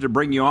pleasure to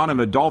bring you on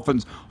a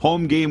Dolphins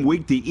home game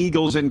week. The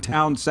Eagles in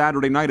town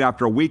Saturday night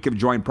after a week of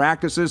joint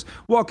practices.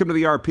 Welcome to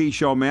the RP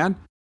Show, man.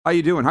 How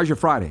you doing? How's your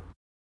Friday?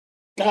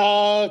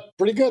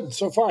 Pretty good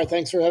so far.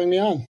 Thanks for having me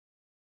on.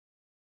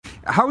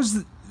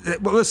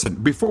 Well, listen,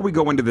 before we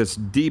go into this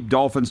deep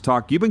Dolphins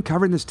talk, you've been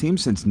covering this team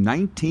since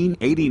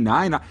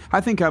 1989. I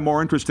think I'm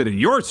more interested in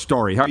your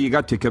story, how you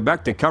got to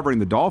Quebec to covering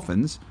the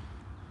Dolphins.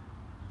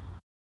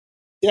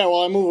 Yeah,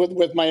 well, I moved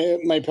with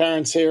my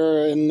parents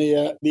here in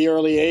the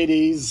early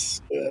 80s,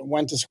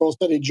 went to school,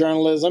 studied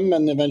journalism,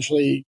 and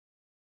eventually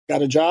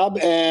got a job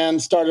and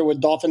started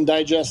with Dolphin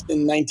Digest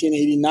in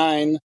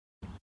 1989.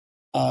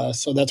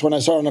 So that's when I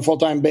started on a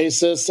full-time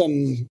basis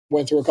and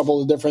went through a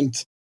couple of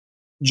different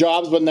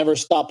jobs, but never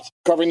stopped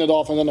covering the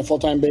Dolphins on a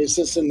full-time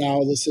basis. And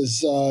now this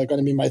is going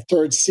to be my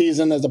third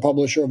season as the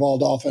publisher of all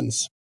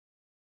Dolphins.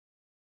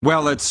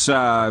 Well, it's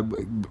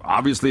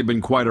obviously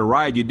been quite a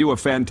ride. You do a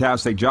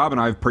fantastic job,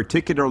 and I've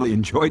particularly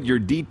enjoyed your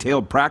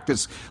detailed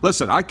practice.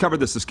 Listen, I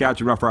covered the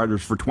Saskatchewan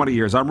Roughriders for 20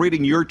 years. I'm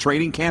reading your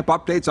training camp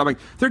updates. I'm like,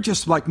 they're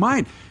just like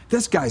mine.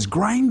 This guy's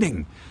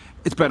grinding.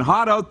 It's been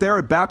hot out there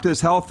at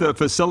Baptist Health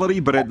Facility,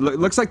 but it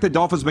looks like the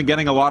Dolphins have been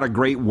getting a lot of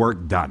great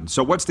work done.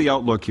 So what's the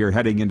outlook here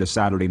heading into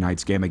Saturday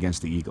night's game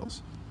against the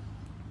Eagles?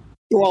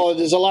 Well,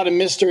 there's a lot of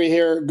mystery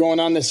here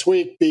going on this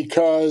week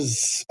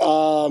because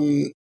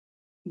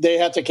they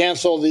had to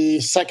cancel the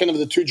second of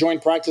the two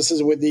joint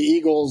practices with the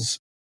Eagles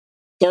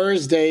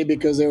Thursday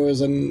because there was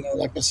a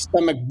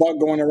stomach bug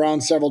going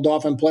around several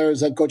Dolphin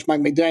players. Head coach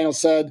Mike McDaniel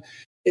said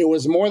it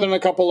was more than a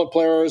couple of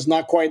players,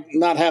 not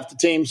half the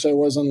team, so it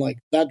wasn't like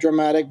that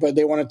dramatic, but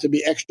they wanted to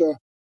be extra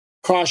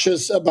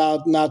cautious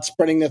about not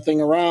spreading the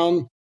thing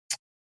around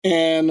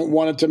and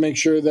wanted to make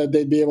sure that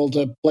they'd be able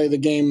to play the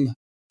game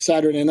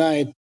Saturday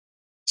night.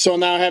 So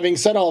now, having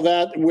said all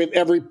that, with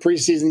every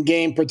preseason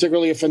game,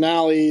 particularly a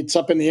finale, it's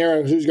up in the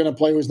air who's going to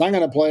play, who's not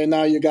going to play. And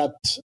now you got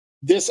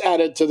this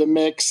added to the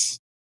mix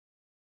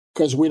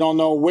because we don't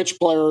know which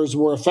players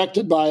were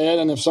affected by it.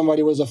 And if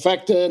somebody was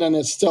affected and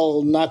it's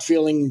still not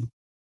feeling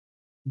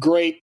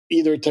great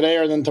either today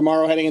or then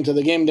tomorrow heading into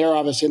the game, they're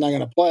obviously not going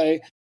to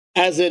play.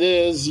 As it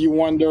is, you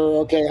wonder,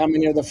 okay, how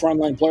many of the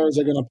frontline players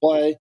are going to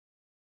play?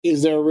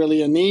 Is there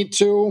really a need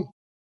to?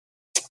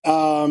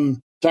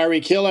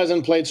 Tyreek Hill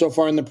hasn't played so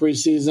far in the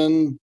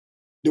preseason.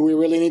 Do we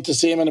really need to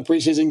see him in a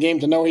preseason game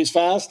to know he's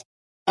fast?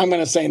 I'm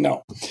going to say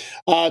no.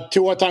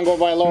 Tua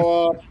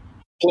Tagovailoa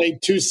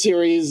played 2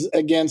 series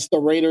against the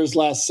Raiders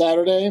last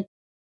Saturday.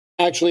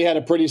 Actually had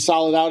a pretty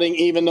solid outing,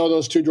 even though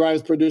those 2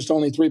 drives produced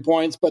only 3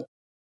 points. But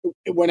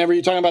whenever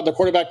you're talking about the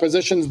quarterback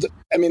positions,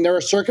 I mean, there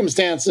are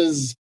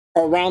circumstances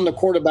around the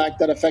quarterback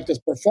that affect his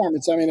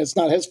performance. I mean, it's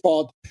not his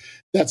fault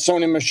that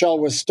Sony Michel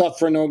was stuffed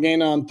for no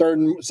gain on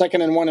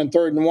 2nd and 1 and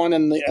 3rd and 1,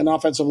 and an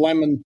offensive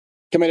lineman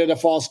committed a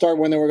false start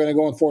when they were going to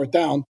go on 4th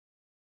down,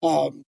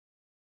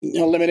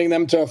 limiting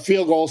them to a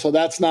field goal. So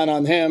that's not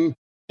on him.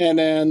 And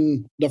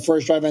then the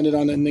first drive ended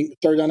on a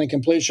 3rd down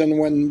incompletion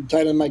when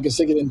tight end Mike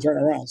Gesicki didn't turn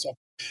around. So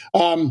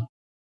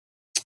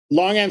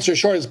long answer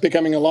short, it's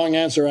becoming a long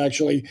answer,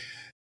 actually.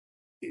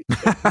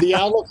 The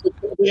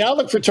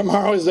outlook for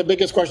tomorrow is the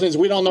biggest question. Is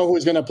we don't know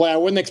who's going to play. I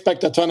wouldn't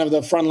expect a ton of the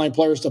frontline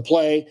players to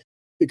play,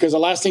 because the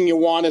last thing you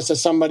want is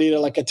somebody to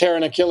like a tear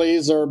an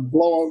Achilles or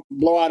blow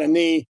out a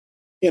knee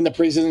in the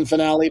preseason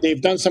finale.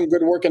 They've done some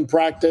good work in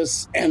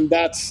practice, and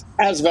that's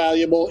as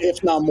valuable,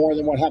 if not more,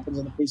 than what happens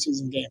in the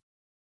preseason game.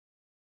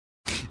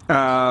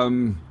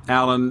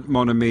 Alain,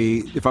 mon ami,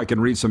 if I can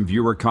read some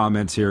viewer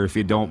comments here, if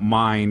you don't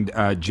mind.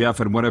 Jeff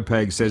in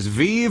Winnipeg says,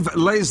 Vive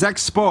les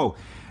Expos.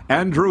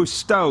 Andrew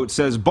Stout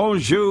says,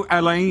 Bonjour,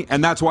 Alain.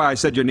 And that's why I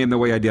said your name the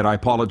way I did. I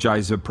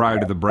apologize prior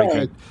to the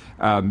break.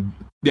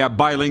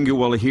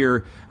 Bilingual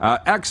here.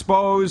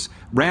 Expos,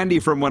 Randy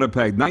from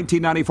Winnipeg,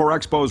 1994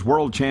 Expos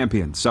world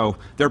champion. So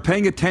they're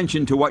paying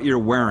attention to what you're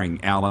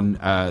wearing, Alain,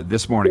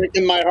 this morning.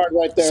 Breaking my heart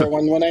right there.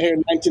 When I hear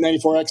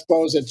 1994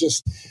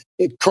 Expos,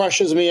 it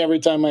crushes me every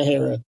time I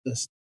hear it.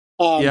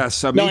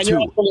 Yes, me too.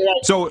 Right.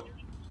 So,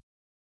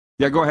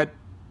 yeah, go ahead.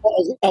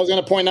 I was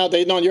going to point out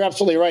that you're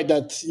absolutely right.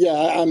 That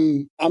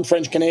I'm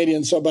French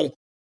Canadian, but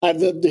I've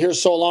lived here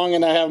so long,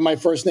 and I have my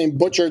first name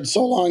butchered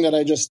so long that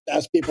I just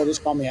ask people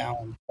just call me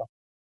Alain. So.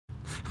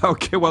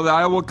 Okay, well,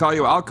 I'll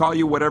call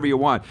you whatever you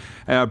want.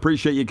 I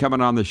appreciate you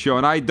coming on the show.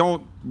 And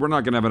we're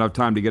not going to have enough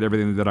time to get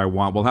everything that I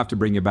want. We'll have to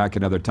bring you back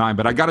another time.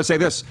 But I got to say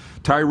this,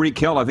 Tyreek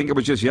Hill, I think it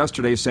was just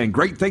yesterday, saying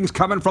great things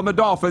coming from the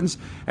Dolphins.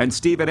 And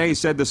Stephen A.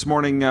 said this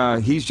morning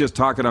he's just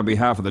talking on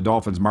behalf of the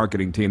Dolphins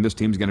marketing team. This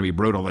team's going to be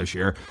brutal this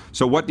year.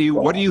 So what do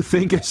you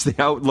think is the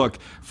outlook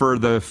for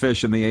the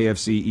Fish in the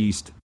AFC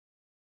East?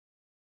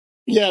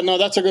 Yeah, no,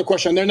 that's a good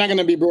question. They're not going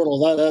to be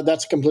brutal.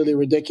 That's completely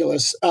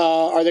ridiculous.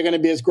 Are they going to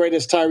be as great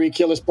as Tyreek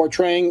Hill is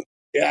portraying?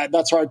 Yeah,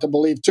 that's hard to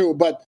believe too.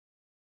 But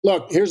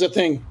look, here's the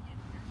thing: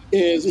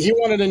 is he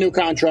wanted a new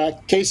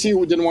contract. KC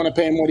didn't want to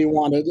pay him what he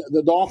wanted.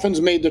 The Dolphins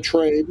made the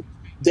trade.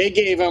 They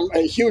gave him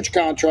a huge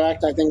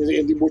contract, I think,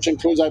 which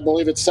includes, I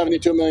believe, it's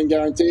 $72 million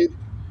guaranteed.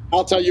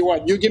 I'll tell you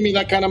what: you give me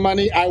that kind of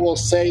money, I will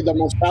say the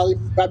most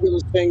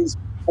fabulous things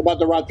about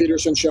the Rod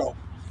Peterson Show,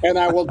 and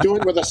I will do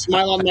it with a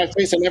smile on my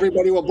face, and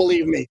everybody will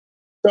believe me.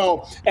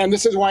 So, and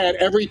this is why at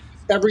every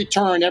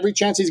turn, every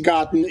chance he's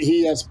gotten,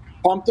 he has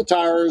pumped the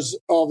tires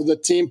of the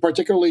team,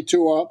 particularly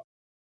Tua.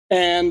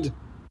 And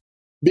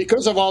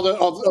because of all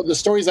of the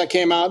stories that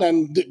came out,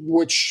 and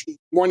which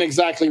weren't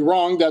exactly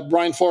wrong, that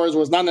Brian Flores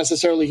was not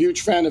necessarily a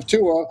huge fan of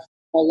Tua,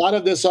 a lot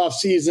of this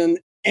offseason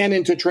and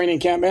into training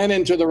camp and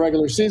into the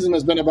regular season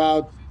has been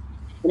about,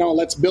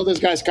 let's build this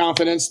guy's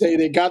confidence.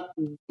 They got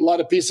a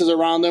lot of pieces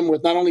around him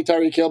with not only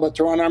Tyreek Hill, but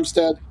Teron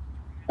Armstead.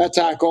 A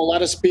tackle, a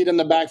lot of speed in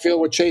the backfield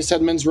with Chase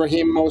Edmonds,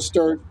 Raheem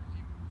Mostert,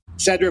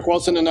 Cedric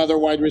Wilson, another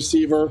wide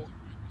receiver.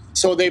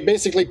 So they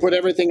basically put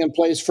everything in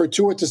place for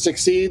Tua to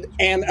succeed.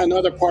 And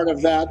another part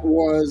of that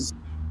was,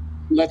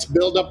 let's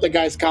build up the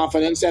guy's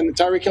confidence. And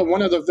Tyreek Hill,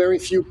 one of the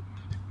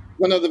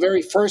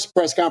very first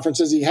press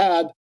conferences he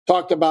had,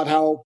 talked about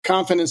how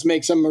confidence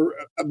makes him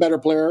a better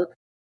player,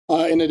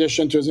 in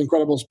addition to his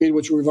incredible speed,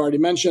 which we've already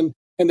mentioned,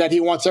 and that he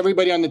wants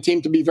everybody on the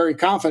team to be very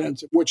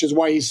confident, which is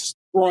why he's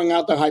throwing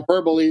out the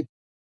hyperbole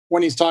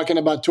when he's talking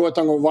about Tua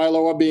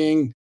Tagovailoa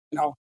being,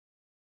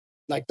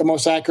 like the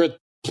most accurate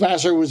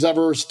passer who's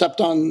ever stepped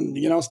on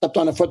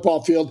a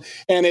football field.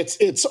 And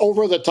it's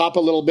over the top a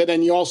little bit.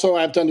 And you also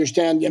have to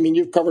understand,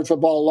 you've covered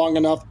football long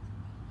enough.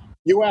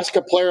 You ask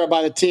a player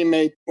about a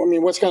teammate,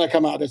 what's going to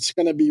come out? It's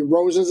going to be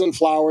roses and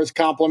flowers,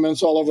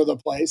 compliments all over the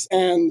place.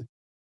 And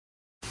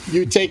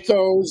you take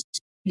those,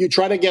 you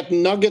try to get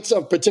nuggets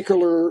of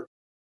particular,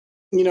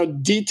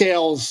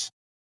 details,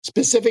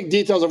 specific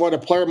details of what a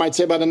player might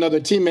say about another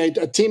teammate.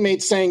 A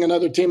teammate saying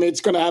another teammate's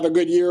going to have a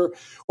good year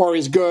or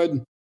is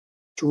good.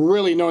 It's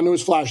really no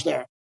newsflash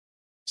there.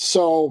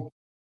 So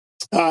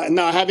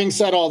now, having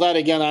said all that,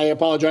 again, I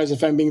apologize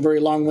if I'm being very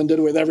long-winded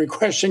with every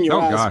question you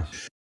ask. Oh,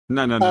 gosh.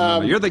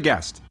 No. You're the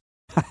guest.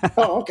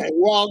 Okay.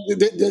 Well,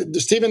 the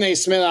Stephen A.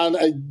 Smith on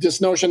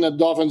this notion that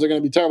Dolphins are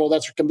going to be terrible,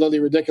 that's completely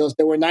ridiculous.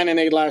 They were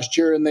 9-8 last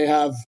year, and they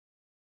have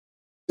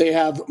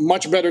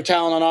much better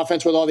talent on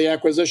offense with all the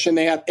acquisition.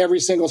 They have every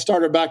single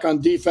starter back on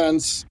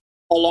defense,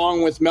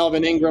 along with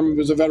Melvin Ingram,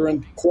 who's a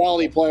veteran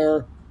quality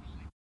player.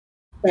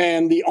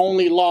 And the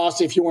only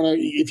loss, if you want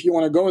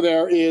to go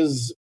there,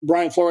 is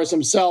Brian Flores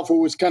himself, who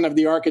was kind of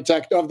the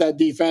architect of that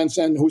defense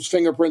and whose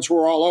fingerprints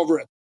were all over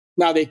it.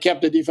 Now, they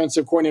kept the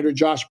defensive coordinator,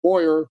 Josh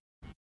Boyer,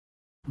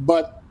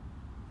 but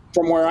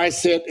from where I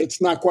sit,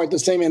 it's not quite the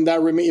same, and that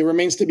it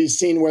remains to be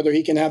seen whether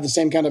he can have the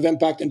same kind of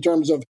impact in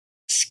terms of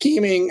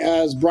scheming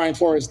as Brian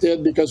Flores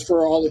did, because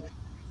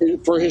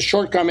for his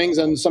shortcomings,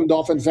 and some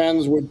Dolphin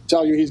fans would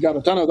tell you he's got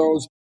a ton of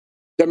those,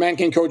 the man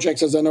can coach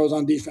X's and O's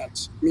on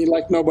defense. I mean,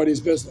 like nobody's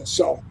business.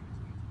 So,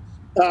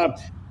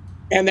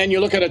 and then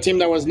you look at a team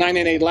that was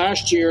 9-8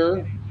 last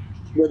year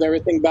with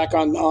everything back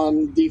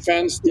on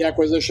defense, the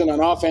acquisition on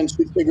offense.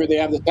 We figure they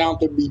have the talent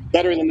to be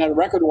better than that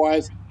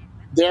record-wise.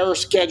 Their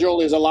schedule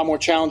is a lot more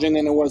challenging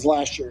than it was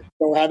last year.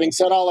 So having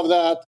said all of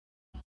that,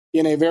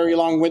 in a very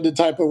long-winded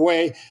type of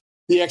way,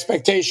 the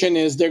expectation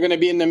is they're going to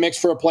be in the mix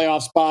for a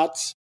playoff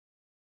spot.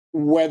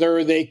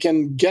 Whether they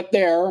can get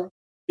there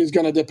is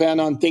going to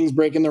depend on things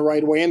breaking the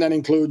right way, and that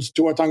includes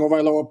Tua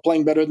Tagovailoa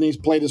playing better than he's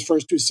played his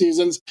first two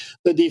seasons,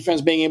 the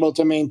defense being able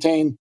to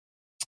maintain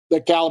the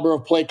caliber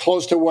of play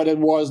close to what it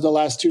was the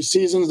last two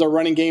seasons, the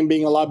running game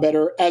being a lot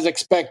better, as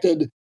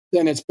expected,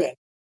 than it's been.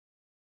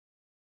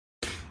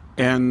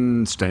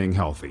 And staying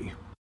healthy,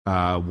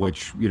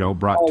 which,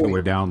 brought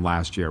Tua down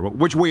last year,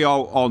 which we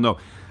all know.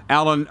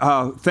 Alain,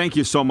 thank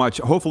you so much.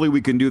 Hopefully we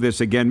can do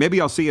this again.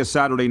 Maybe I'll see you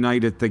Saturday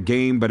night at the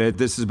game, but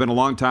this has been a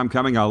long time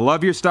coming. I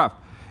love your stuff,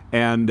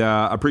 and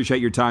appreciate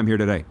your time here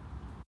today.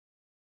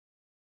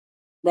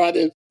 Rod,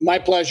 my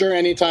pleasure.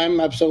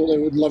 Anytime. Absolutely.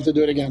 Would love to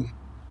do it again.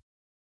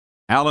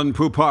 Alain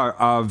Poupart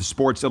of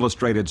Sports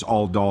Illustrated's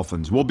All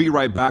Dolphins. We'll be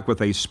right back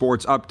with a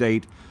sports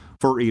update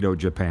for Edo,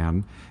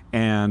 Japan,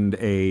 and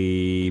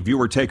a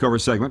viewer takeover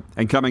segment.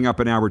 And coming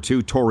up in hour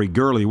 2, Tori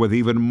Gurley with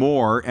even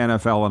more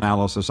NFL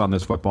analysis on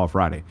this Football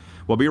Friday.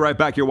 We'll be right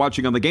back. You're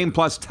watching on the Game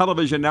Plus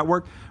television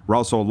network. We're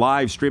also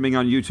live streaming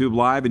on YouTube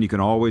Live, and you can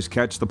always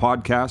catch the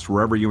podcast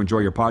wherever you enjoy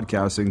your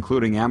podcasts,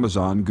 including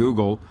Amazon,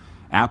 Google,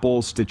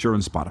 Apple, Stitcher,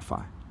 and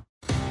Spotify.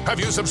 Have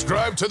you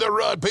subscribed to the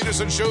Rod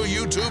Peterson Show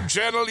YouTube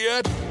channel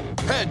yet?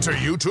 Head to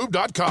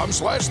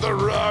youtube.com/The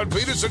Rod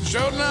Peterson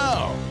Show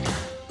now.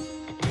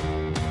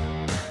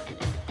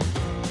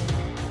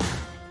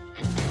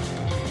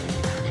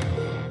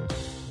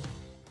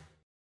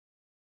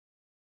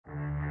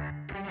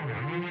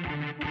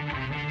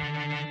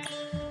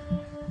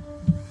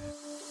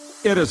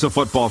 It is a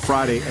Football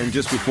Friday, and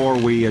just before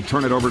we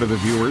turn it over to the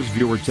viewers,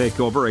 viewer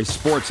takeover, a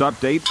sports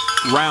update.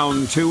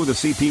 Round 2 of the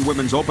CP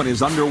Women's Open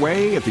is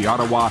underway at the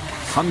Ottawa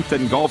Hunt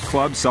and Golf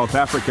Club. South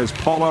Africa's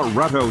Paula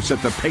Rutto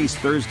set the pace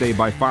Thursday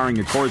by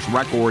firing a course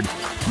record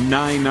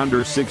 9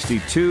 under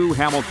 62.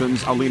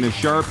 Hamilton's Alina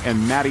Sharp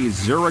and Maddie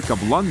Zurich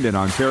of London,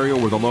 Ontario,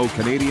 were the low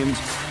Canadians,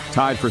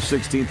 tied for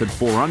 16th at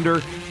 4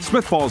 under.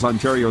 Smith Falls,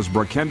 Ontario's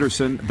Brooke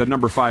Henderson, the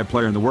number 5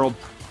 player in the world,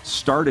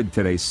 started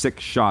today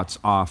 6 shots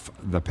off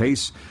the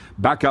pace.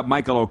 Backup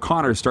Michael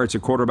O'Connor starts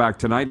at quarterback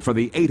tonight for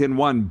the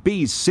 8-1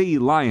 BC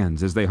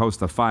Lions as they host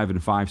the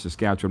 5-5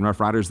 Saskatchewan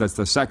Roughriders. That's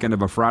the second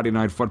of a Friday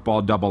night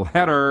football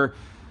doubleheader.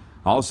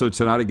 Also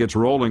tonight it gets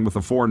rolling with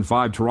the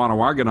 4-5 Toronto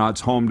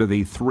Argonauts home to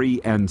the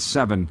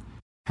 3-7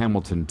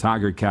 Hamilton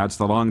Tiger Cats.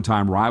 The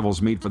longtime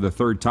rivals meet for the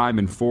third time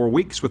in 4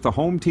 weeks, with the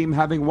home team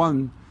having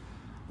won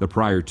the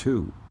prior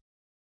 2.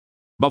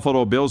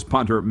 Buffalo Bills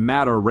punter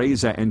Matt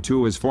Araiza and 2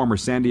 of his former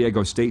San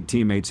Diego State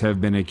teammates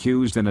have been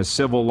accused in a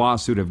civil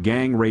lawsuit of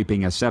gang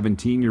raping a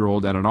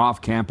 17-year-old at an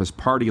off-campus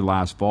party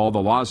last fall. The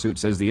lawsuit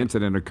says the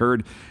incident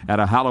occurred at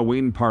a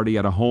Halloween party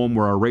at a home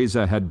where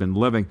Araiza had been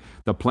living.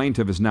 The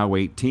plaintiff is now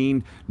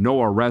 18.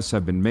 No arrests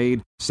have been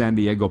made. San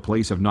Diego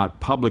police have not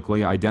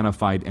publicly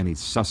identified any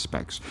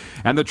suspects.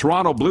 And the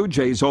Toronto Blue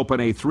Jays open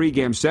a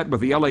 3-game set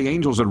with the LA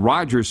Angels at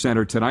Rogers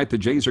Center tonight. The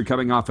Jays are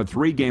coming off a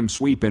 3-game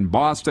sweep in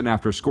Boston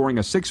after scoring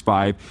a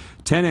 6-5,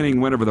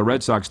 10-inning win over the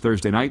Red Sox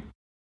Thursday night.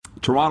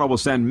 Toronto will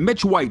send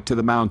Mitch White to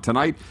the mound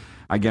tonight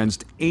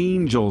against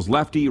Angels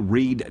lefty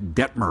Reed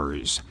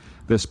Detmers.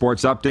 The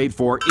sports update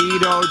for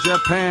Edo,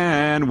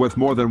 Japan. With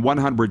more than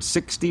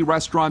 160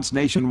 restaurants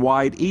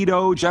nationwide,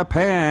 Edo,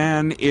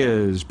 Japan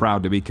is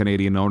proud to be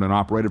Canadian-owned and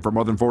operated for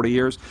more than 40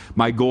 years.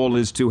 My goal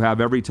is to have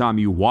every time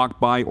you walk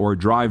by or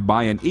drive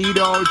by in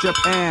Edo,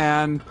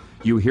 Japan,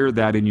 you hear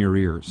that in your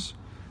ears.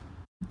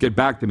 Get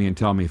back to me and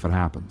tell me if it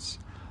happens.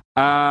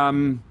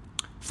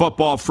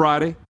 Football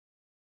Friday.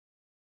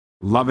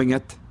 Loving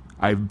it.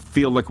 I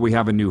feel like we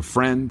have a new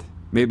friend,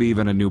 maybe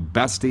even a new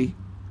bestie.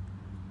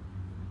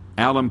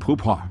 Alain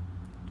Poupart,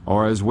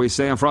 or as we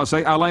say in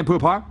Francais, Alain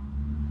Poupart.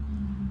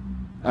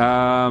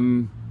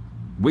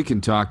 We can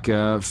talk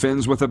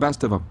Finns with the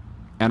best of them.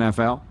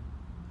 NFL.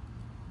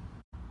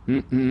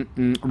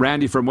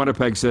 Randy from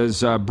Winnipeg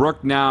says,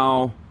 Brooke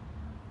now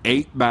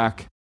 8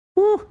 back.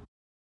 Woo.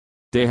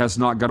 Day has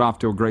not got off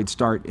to a great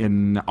start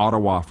in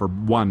Ottawa for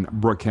one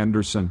Brooke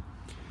Henderson.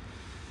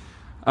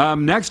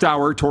 Next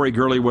hour, Tori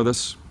Gurley with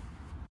us.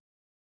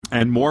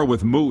 And more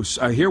with Moose.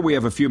 Here we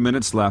have a few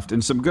minutes left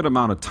and some good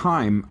amount of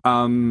time.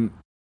 I'm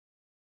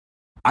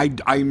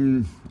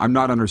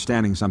not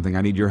understanding something.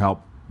 I need your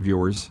help,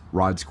 viewers,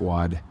 Rod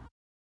Squad.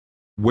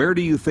 Where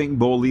do you think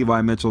Bo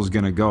Levi Mitchell's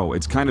going to go?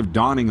 It's kind of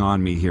dawning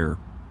on me here.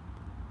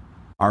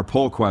 Our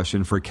poll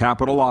question for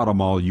Capital Auto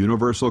Mall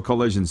Universal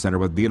Collision Center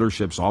with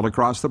dealerships all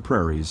across the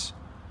prairies.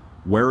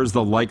 Where is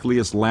the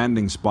likeliest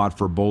landing spot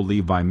for Bo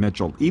Levi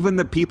Mitchell? Even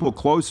the people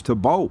close to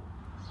Bo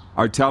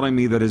are telling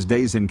me that his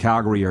days in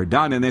Calgary are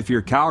done. And if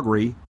you're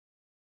Calgary,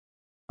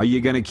 are you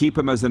going to keep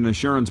him as an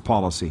insurance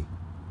policy?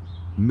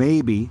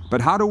 Maybe. But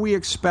how do we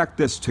expect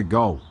this to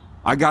go?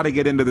 I got to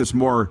get into this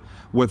more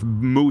with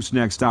Moose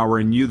next hour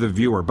and you, the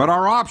viewer. But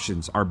our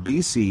options are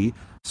BC,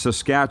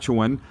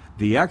 Saskatchewan,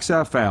 the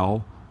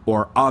XFL,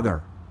 or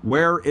other.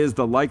 Where is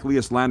the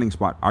likeliest landing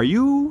spot? Are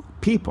you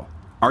people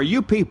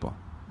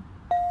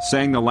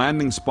saying the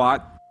landing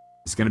spot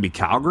is going to be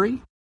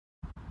Calgary?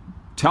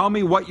 Tell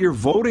me what you're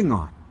voting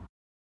on.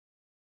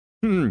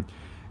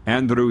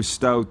 Andrew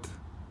Stout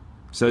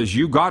says,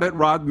 you got it,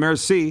 Rod.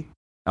 Merci.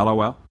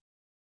 LOL.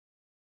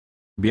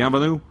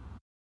 Bienvenue.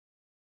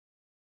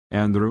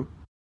 Andrew.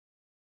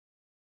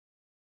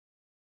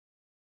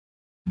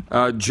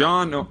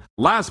 John,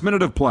 last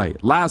minute of play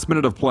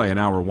in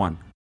hour one.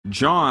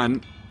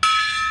 John,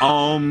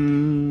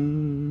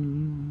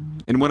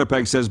 in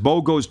Winnipeg says,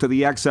 Bo goes to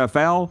the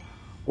XFL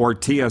or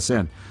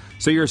TSN.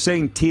 So you're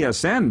saying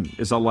TSN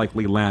is a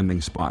likely landing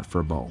spot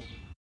for Bo.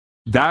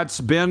 That's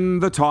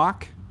been the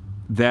talk,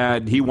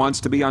 that he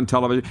wants to be on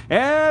television.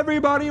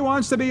 Everybody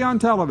wants to be on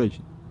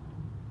television.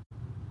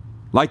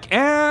 Like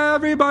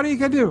everybody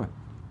can do it.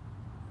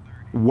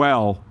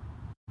 Well,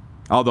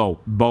 although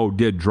Bo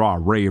did draw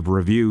rave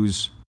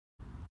reviews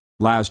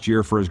last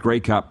year for his Grey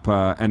Cup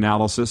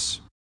analysis.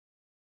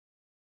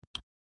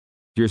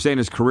 You're saying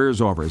his career's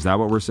over. Is that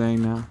what we're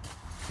saying now?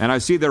 And I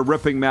see they're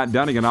ripping Matt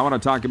Dunnigan. I want to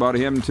talk about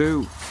him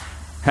too.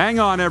 Hang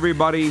on,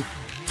 everybody.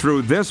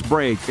 Through this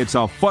break, it's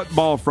a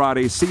Football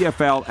Friday,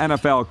 CFL,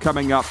 NFL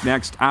coming up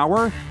next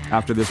hour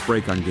after this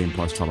break on Game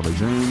Plus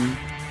Television.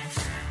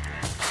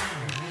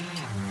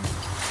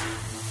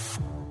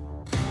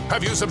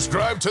 Have you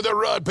subscribed to the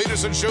Rod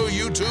Peterson Show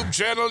YouTube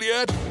channel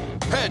yet?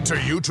 Head to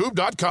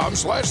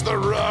youtube.com/The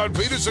Rod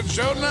Peterson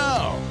Show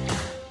now.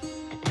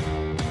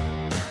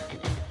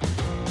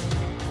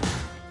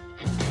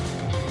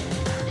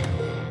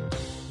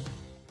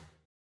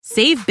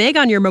 Save big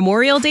on your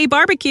Memorial Day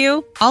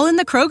barbecue, all in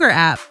the Kroger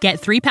app.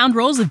 Get 3-pound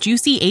rolls of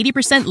juicy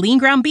 80% lean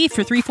ground beef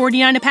for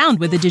 $3.49 a pound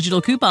with a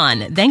digital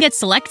coupon. Then get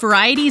select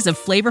varieties of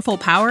flavorful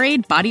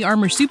Powerade, Body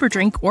Armor Super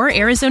Drink, or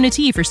Arizona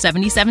tea for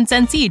 77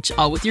 cents each,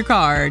 all with your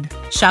card.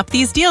 Shop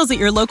these deals at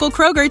your local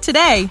Kroger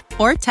today,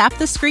 or tap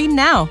the screen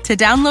now to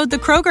download the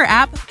Kroger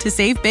app to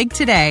save big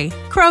today.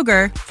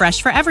 Kroger, fresh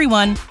for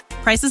everyone.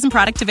 Prices and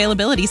product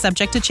availability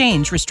subject to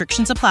change.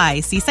 Restrictions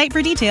apply. See site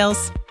for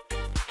details.